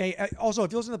right. Well, hey. Also,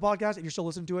 if you listen to the podcast, if you're still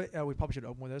listening to it, we probably should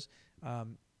open with this.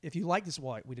 If you like this,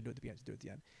 well, we did do it at the beginning. Do it at the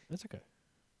end. That's okay.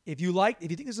 If you think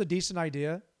this is a decent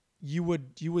idea, you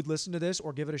would listen to this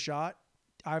or give it a shot.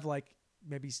 I've like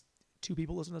maybe 2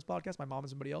 people listen to this podcast. My mom and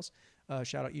somebody else.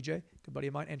 Shout out EJ, good buddy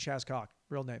of mine, and Chaz Cock,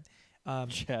 real name.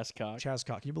 Chaz Cock. Chaz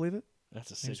Cock. Can you believe it? That's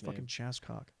a His sick name's name. fucking Chaz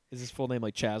Cock. Is his full name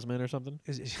like Chasman or something?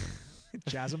 Is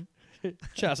Chasm?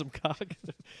 Chasm Cock.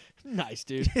 Nice,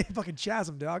 dude. Fucking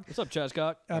Chasm, dog. What's up, Chaz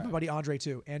Cock? My buddy Andre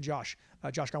too, and Josh.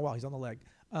 Josh gone well. He's on the leg.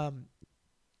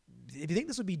 If you think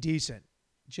this would be decent,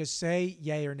 just say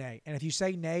yay or nay. And if you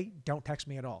say nay, don't text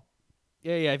me at all.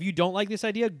 Yeah. If you don't like this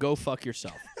idea, go fuck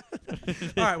yourself.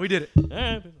 All right, we did it. All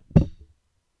right.